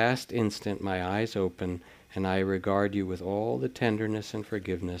 This last instant my eyes open, and I regard you with all the tenderness and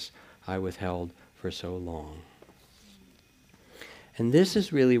forgiveness I withheld for so long. And this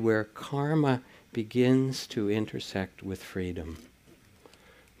is really where karma begins to intersect with freedom.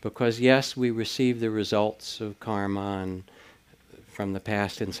 Because yes, we receive the results of karma, and from the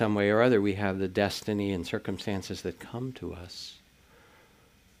past in some way or other we have the destiny and circumstances that come to us.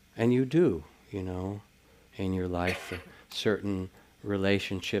 And you do, in your life, certain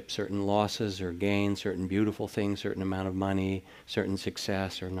relationships, certain losses or gains, certain beautiful things, certain amount of money, certain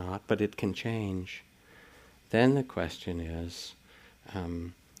success or not, but it can change. Then the question is,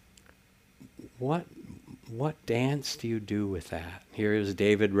 what dance do you do with that? Here is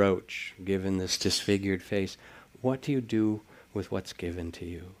David Roach, given this disfigured face. What do you do with what's given to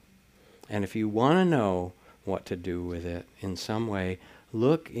you? And if you want to know what to do with it in some way,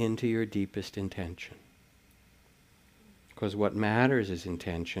 look into your deepest intention. Because what matters is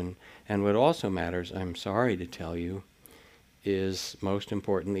intention, and what also matters, I'm sorry to tell you, is most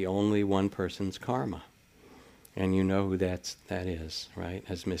importantly only one person's karma. And you know who that is, right?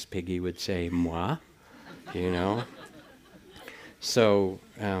 As Miss Piggy would say, moi, So,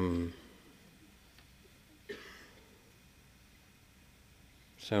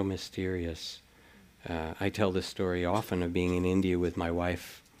 so mysterious. I tell this story often of being in India with my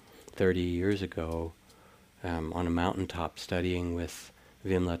wife 30 years ago, on a mountaintop studying with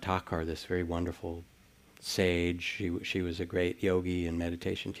Vimla Thakar, this very wonderful sage. She was a great yogi and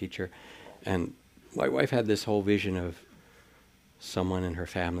meditation teacher. And my wife had this whole vision of someone in her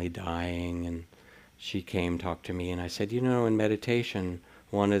family dying, and she came, talked to me, and I said, in meditation,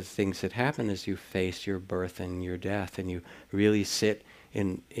 one of the things that happen is you face your birth and your death, and you really sit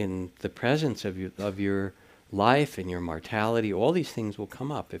in the presence of your life and your mortality. All these things will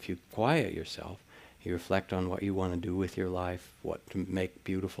come up if you quiet yourself. You reflect on what you want to do with your life, what to make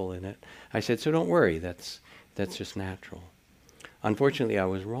beautiful in it. I said, so don't worry, that's just natural. Unfortunately, I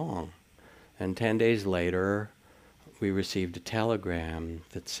was wrong. And 10 days later, we received a telegram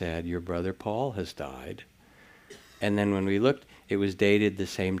that said, your brother Paul has died. And then when we looked, it was dated the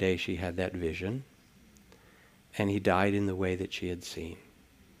same day she had that vision. And he died in the way that she had seen.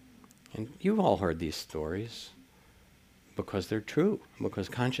 And you've all heard these stories. Because they're true, because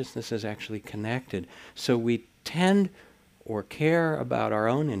consciousness is actually connected. So we tend or care about our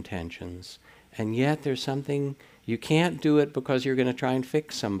own intentions, and yet there's something, you can't do it because you're going to try and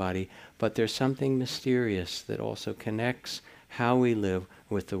fix somebody, but there's something mysterious that also connects how we live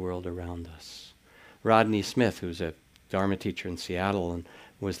with the world around us. Rodney Smith, who's a Dharma teacher in Seattle and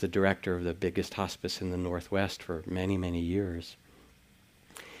was the director of the biggest hospice in the Northwest for many, many years,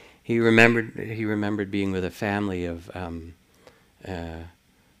 He remembered being with a family of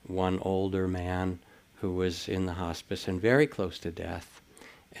one older man who was in the hospice and very close to death.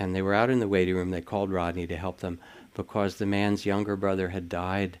 And they were out in the waiting room. They called Rodney to help them because the man's younger brother had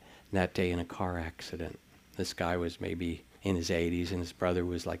died that day in a car accident. This guy was maybe in his 80s and his brother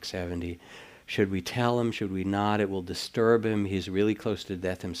was like 70. Should we tell him? Should we not? It will disturb him. He's really close to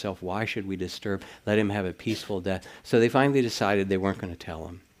death himself. Why should we disturb? Let him have a peaceful death. So they finally decided they weren't going to tell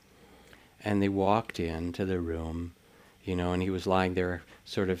him. And they walked into the room, and he was lying there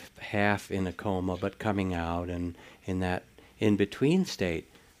sort of half in a coma, but coming out, and in that in-between state,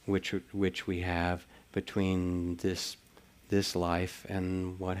 which we have between this life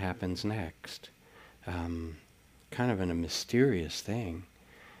and what happens next. Kind of a mysterious thing.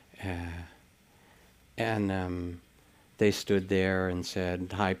 And they stood there and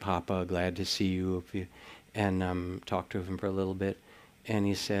said, "Hi, Papa, glad to see you," and talked to him for a little bit. And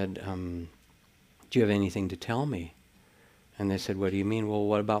he said, do you have anything to tell me? And they said, what do you mean? Well,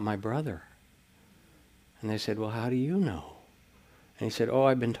 what about my brother? And they said, well, how do you know? And he said,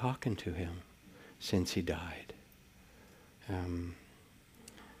 I've been talking to him since he died.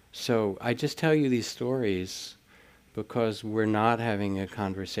 So I just tell you these stories because we're not having a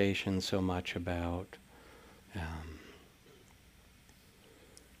conversation so much about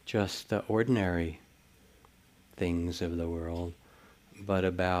just the ordinary things of the world, but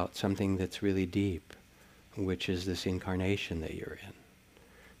about something that's really deep, which is this incarnation that you're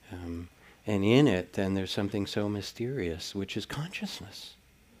in. And in it, then, there's something so mysterious, which is consciousness.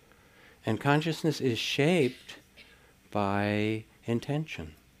 And consciousness is shaped by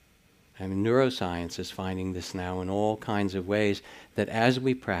intention. I mean, neuroscience is finding this now in all kinds of ways, that as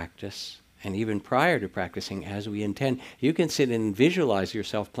we practice, and even prior to practicing, as we intend, you can sit and visualize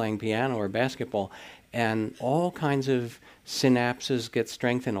yourself playing piano or basketball, and all kinds of synapses get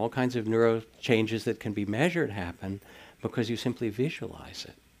strengthened, all kinds of neuro changes that can be measured happen because you simply visualize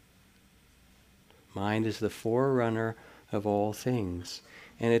it. Mind is the forerunner of all things.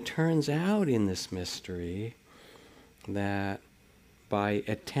 And it turns out in this mystery that by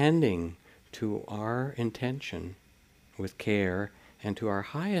attending to our intention with care and to our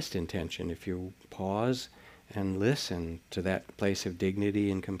highest intention, if you pause and listen to that place of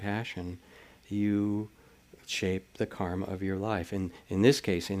dignity and compassion, you shape the karma of your life, and in this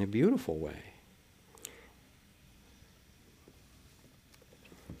case, in a beautiful way.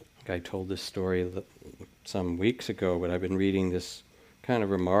 I told this story some weeks ago, but I've been reading this kind of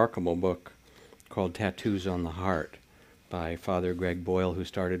remarkable book called Tattoos on the Heart by Father Greg Boyle, who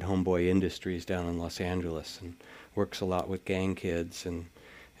started Homeboy Industries down in Los Angeles and works a lot with gang kids, and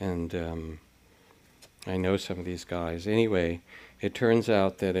I know some of these guys. Anyway, it turns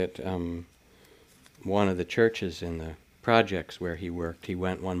out that at one of the churches in the projects where he worked, he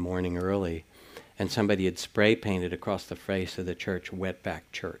went one morning early, and somebody had spray painted across the face of the church, "Wetback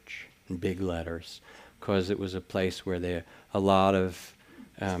Church," in big letters, because it was a place where a lot of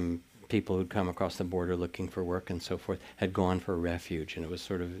people who'd come across the border looking for work and so forth had gone for refuge, and it was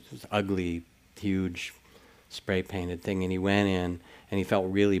sort of this ugly, huge, spray-painted thing. And he went in, and he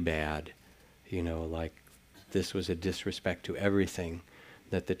felt really bad, like this was a disrespect to everything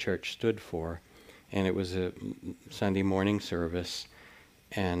that the church stood for. And it was a Sunday morning service,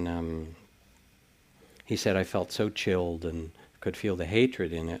 and he said, I felt so chilled and could feel the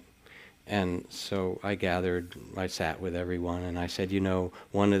hatred in it. And so I sat with everyone, and I said,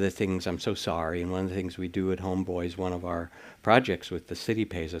 one of the things, I'm so sorry, and one of the things we do at Homeboys, one of our projects with the city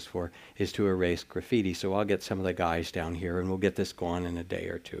pays us for, is to erase graffiti. So I'll get some of the guys down here, and we'll get this gone in a day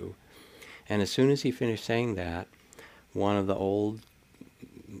or two. And as soon as he finished saying that, one of the old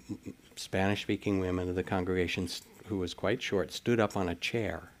Spanish-speaking women of the congregation, who was quite short, stood up on a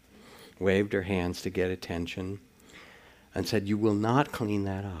chair, waved her hands to get attention, and said, "You will not clean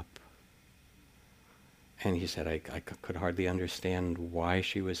that up." And he said, I could hardly understand why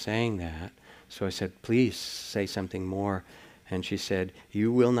she was saying that. So I said, "Please say something more." And she said,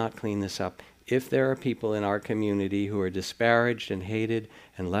 "You will not clean this up. If there are people in our community who are disparaged and hated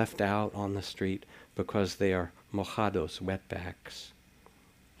and left out on the street because they are mojados, wetbacks,"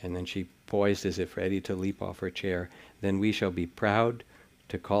 and then she poised as if ready to leap off her chair, "then we shall be proud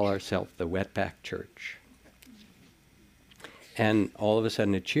to call ourselves the Wetback Church." And all of a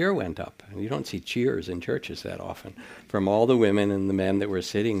sudden a cheer went up. And you don't see cheers in churches that often, from all the women and the men that were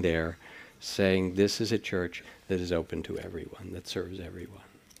sitting there saying, this is a church that is open to everyone, that serves everyone.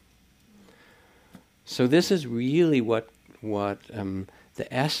 So this is really what the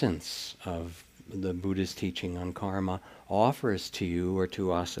essence of the Buddha's teaching on karma offers to you or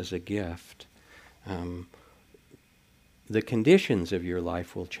to us as a gift. The conditions of your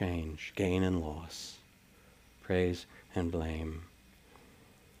life will change, gain and loss, praise and blame.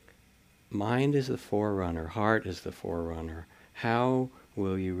 Mind is the forerunner, heart is the forerunner. How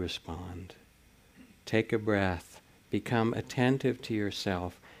will you respond? Take a breath, become attentive to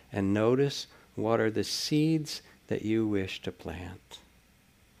yourself, and notice what are the seeds that you wish to plant.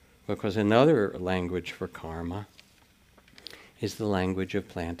 Because another language for karma is the language of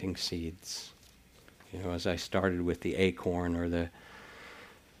planting seeds. As I started with the acorn or the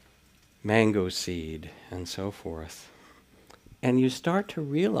mango seed and so forth. And you start to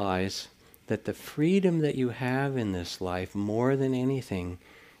realize that the freedom that you have in this life, more than anything,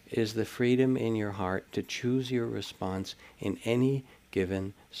 is the freedom in your heart to choose your response in any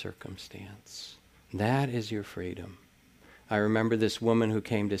given circumstance. That is your freedom. I remember this woman who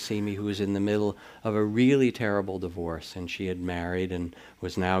came to see me who was in the middle of a really terrible divorce, and she had married and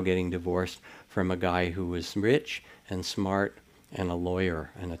was now getting divorced from a guy who was rich and smart and a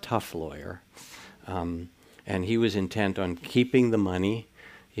lawyer, and a tough lawyer. And he was intent on keeping the money,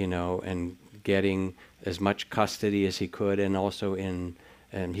 and getting as much custody as he could, and also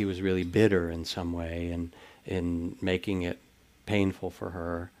and he was really bitter in some way, and in making it painful for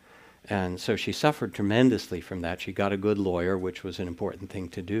her. And so she suffered tremendously from that. She got a good lawyer, which was an important thing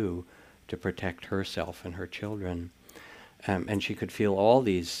to do to protect herself and her children. And she could feel all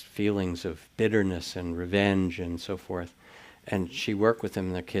these feelings of bitterness and revenge and so forth. And she worked with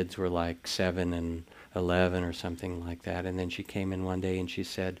them. The kids were like 7 and 11 or something like that. And then she came in one day and she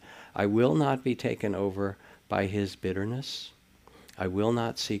said, I will not be taken over by his bitterness. I will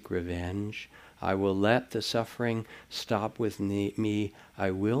not seek revenge. I will let the suffering stop with me.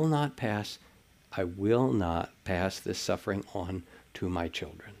 I will not pass this suffering on to my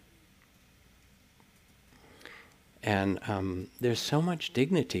children. And there's so much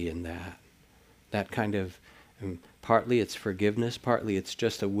dignity in that kind of, partly it's forgiveness, partly it's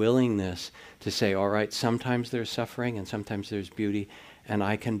just a willingness to say, all right, sometimes there's suffering and sometimes there's beauty, and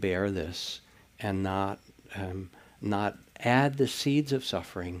I can bear this and not add the seeds of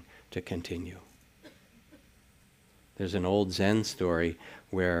suffering to continue. There's an old Zen story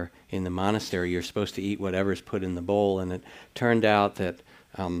where in the monastery you're supposed to eat whatever's put in the bowl, and it turned out that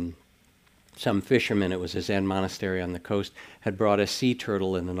some fishermen, it was a Zen monastery on the coast, had brought a sea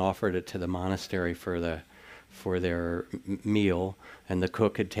turtle and then offered it to the monastery for their meal, and the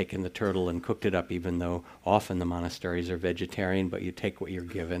cook had taken the turtle and cooked it up, even though often the monasteries are vegetarian, but you take what you're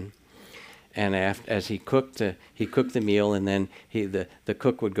given. And as he cooked the meal, and then the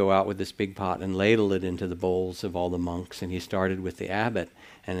cook would go out with this big pot and ladle it into the bowls of all the monks, and he started with the abbot,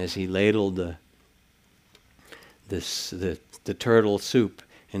 and as he ladled the turtle soup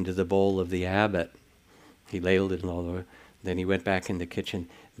into the bowl of the abbot, he ladled it in all the. Then he went back in the kitchen.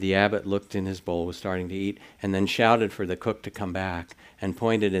 The abbot looked in his bowl, was starting to eat, and then shouted for the cook to come back, and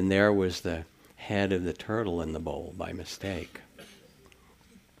pointed, and there was the head of the turtle in the bowl by mistake.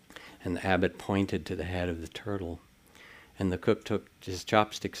 And the abbot pointed to the head of the turtle, and the cook took his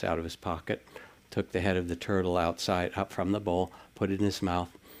chopsticks out of his pocket, took the head of the turtle up from the bowl, put it in his mouth,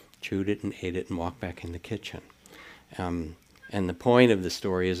 chewed it and ate it, and walked back in the kitchen. And the point of the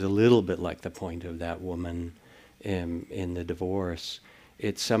story is a little bit like the point of that woman in the divorce.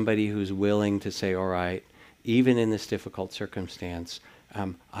 It's somebody who's willing to say, all right, even in this difficult circumstance,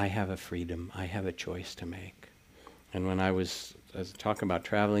 I have a freedom, I have a choice to make. And when I was talking about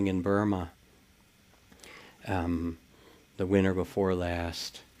traveling in Burma, the winter before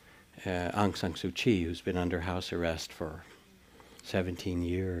last, Aung San Suu Kyi, who's been under house arrest for 17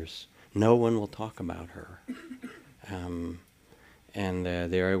 years, no one will talk about her. And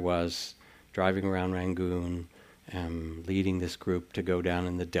there I was, driving around Rangoon, leading this group to go down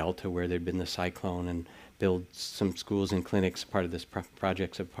in the Delta where there'd been the cyclone and build some schools and clinics, part of this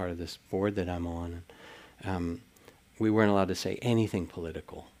project's a part of this board that I'm on. We weren't allowed to say anything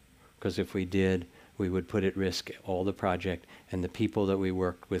political, because if we did, we would put at risk all the project, and the people that we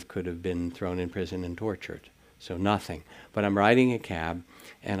worked with could have been thrown in prison and tortured. So nothing. But I'm riding a cab,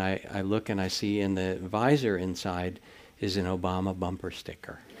 and I look and I see in the visor inside is an Obama bumper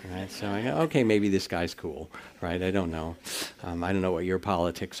sticker. Right? So I go, okay, maybe this guy's cool, right? I don't know. I don't know what your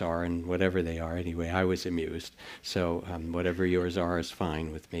politics are, and whatever they are. Anyway, I was amused. So whatever yours are is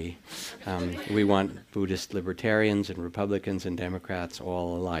fine with me. We want Buddhist libertarians and Republicans and Democrats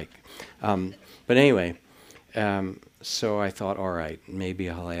all alike. But anyway, so I thought, all right, maybe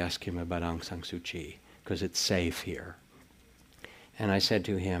I'll ask him about Aung San Suu Kyi, because it's safe here. And I said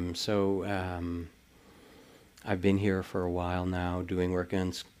to him, so I've been here for a while now, doing work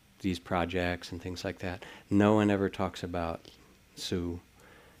on these projects and things like that. No one ever talks about Sue,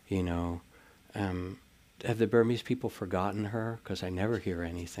 you know. Have the Burmese people forgotten her? Because I never hear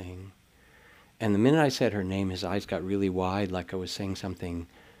anything. And the minute I said her name, his eyes got really wide, like I was saying something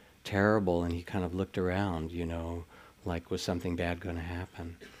terrible, and he kind of looked around, you know, like was something bad going to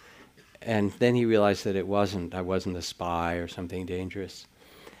happen? And then he realized that I wasn't a spy or something dangerous.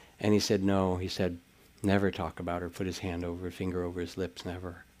 And he said, no, he said, never talk about her, put his finger over his lips,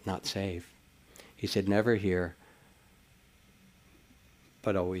 never, not safe. He said, never here,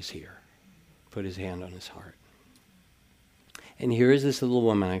 but always here. Put his hand on his heart. And here is this little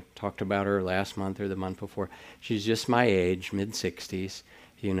woman, I talked about her last month or the month before. She's just my age, mid-60s,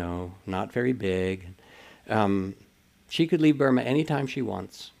 you know, not very big. She could leave Burma anytime she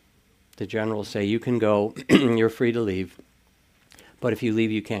wants. The generals say, you can go, you're free to leave, but if you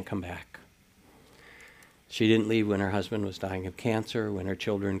leave, you can't come back. She didn't leave when her husband was dying of cancer. When her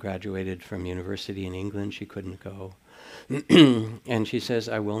children graduated from university in England, she couldn't go. And she says,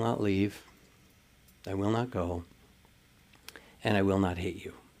 I will not leave, I will not go, and I will not hate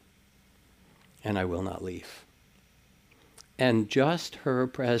you, and I will not leave. And just her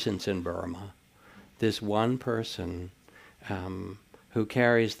presence in Burma, this one person who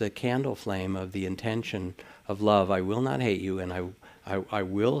carries the candle flame of the intention of love, I will not hate you, and I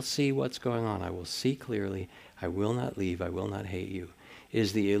will see what's going on. I will see clearly. I will not leave. I will not hate you,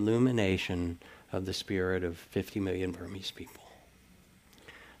 is the illumination of the spirit of 50 million Burmese people.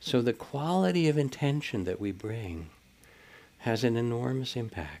 So the quality of intention that we bring has an enormous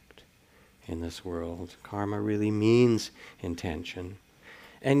impact. in this world. Karma really means intention.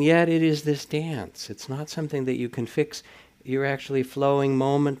 And yet it is this dance. It's not something that you can fix. You're actually flowing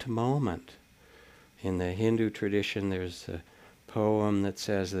moment to moment. In the Hindu tradition, there's a poem that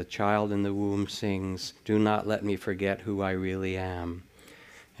says, the child in the womb sings, "Do not let me forget who I really am."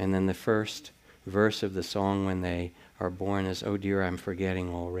 And then the first verse of the song when they are born is, "Oh dear, I'm forgetting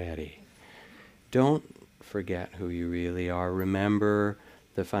already." Don't forget who you really are. Remember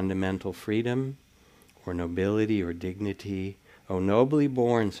the fundamental freedom or nobility or dignity. "O nobly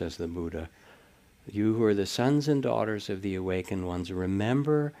born," says the Buddha, "you who are the sons and daughters of the awakened ones,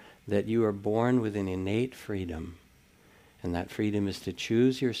 remember that you are born with an innate freedom. And that freedom is to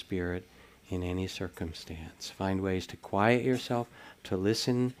choose your spirit in any circumstance. Find ways to quiet yourself, to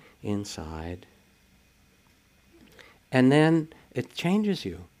listen inside. And then it changes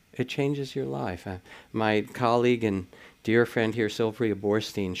you. It changes your life. My colleague and dear friend here, Sylvia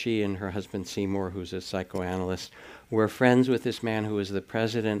Borstein, she and her husband Seymour, who's a psychoanalyst, were friends with this man who was the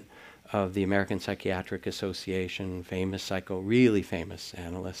president of the American Psychiatric Association, really famous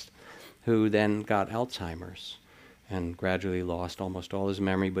analyst, who then got Alzheimer's and gradually lost almost all his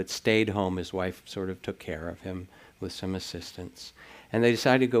memory, but stayed home. His wife sort of took care of him with some assistance. And they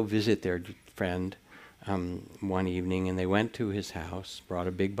decided to go visit their friend one evening, and they went to his house, brought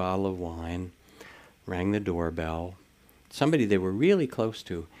a big bottle of wine, rang the doorbell. Somebody they were really close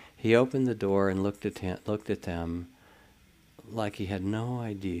to. He opened the door and looked at them like he had no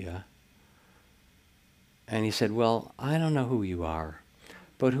idea. And he said, "Well, I don't know who you are,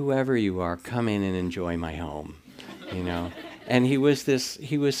 but whoever you are, come in and enjoy my home." You know, and he was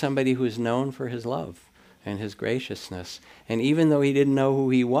somebody who was known for his love and his graciousness. And even though he didn't know who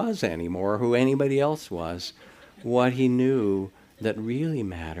he was anymore, who anybody else was, what he knew that really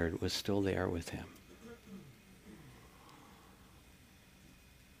mattered was still there with him.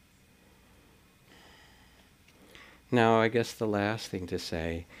 Now, I guess the last thing to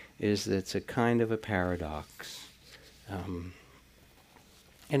say is that it's a kind of a paradox.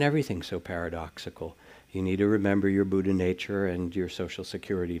 And everything's so paradoxical. You need to remember your Buddha nature and your social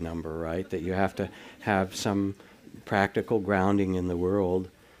security number, right? That you have to have some practical grounding in the world,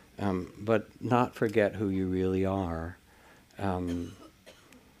 but not forget who you really are.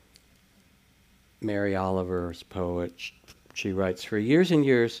 Mary Oliver's poet, she writes, "For years and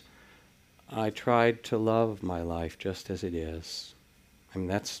years, I tried to love my life just as it is." I mean,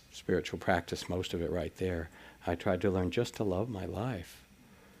 that's spiritual practice, most of it right there. I tried to learn just to love my life.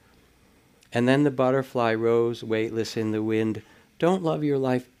 And then the butterfly rose weightless in the wind. "Don't love your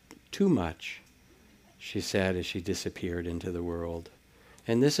life too much," she said as she disappeared into the world.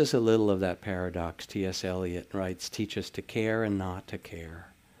 And this is a little of that paradox. T.S. Eliot writes, "Teach us to care and not to care."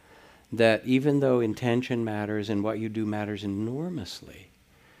 That even though intention matters and what you do matters enormously,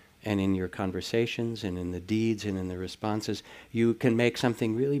 and in your conversations and in the deeds and in the responses, you can make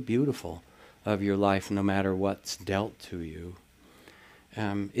something really beautiful of your life no matter what's dealt to you.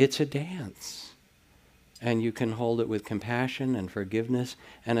 It's a dance, and you can hold it with compassion and forgiveness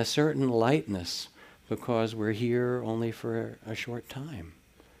and a certain lightness, because we're here only for a short time.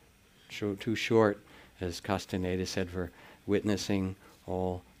 Too short, as Castaneda said, for witnessing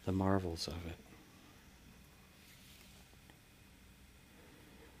all the marvels of it.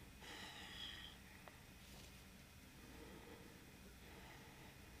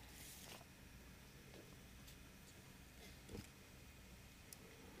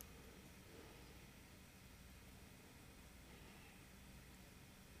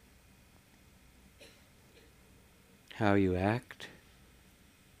 How you act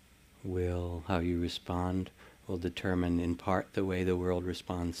how you respond will determine in part the way the world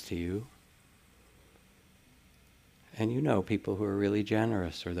responds to you. And you know people who are really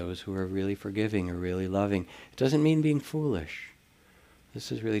generous or those who are really forgiving or really loving. It doesn't mean being foolish.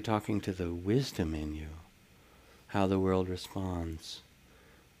 This is really talking to the wisdom in you, how the world responds.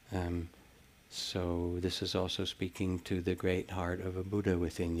 So this is also speaking to the great heart of a Buddha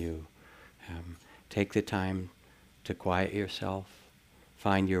within you. Take the time to quiet yourself,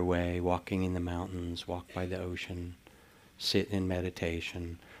 find your way, walking in the mountains, walk by the ocean, sit in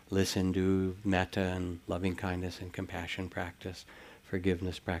meditation, listen, do metta and loving kindness and compassion practice,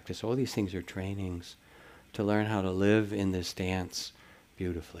 forgiveness practice. All these things are trainings to learn how to live in this dance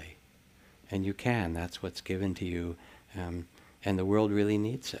beautifully. And you can, that's what's given to you, and the world really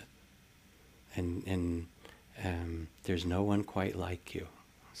needs it. And there's no one quite like you.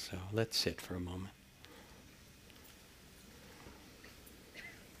 So let's sit for a moment.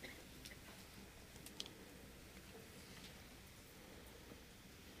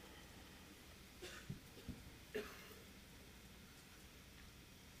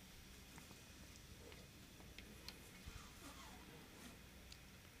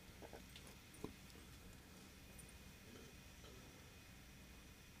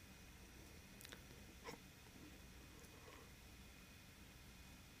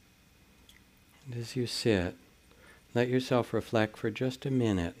 as you sit, let yourself reflect for just a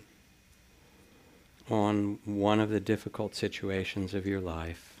minute on one of the difficult situations of your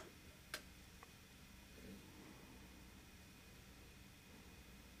life.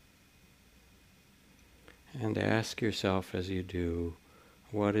 And ask yourself as you do,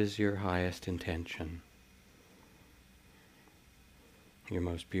 what is your highest intention? Your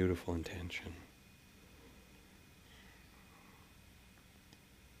most beautiful intention.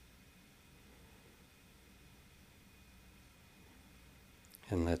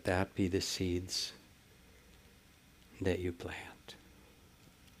 And let that be the seeds that you plant.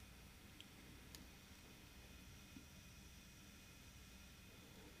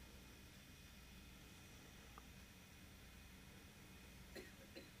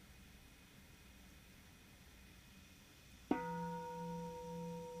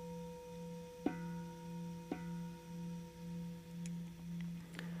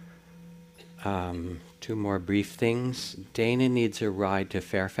 Two more brief things. Dana needs a ride to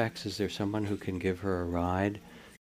Fairfax. Is there someone who can give her a ride?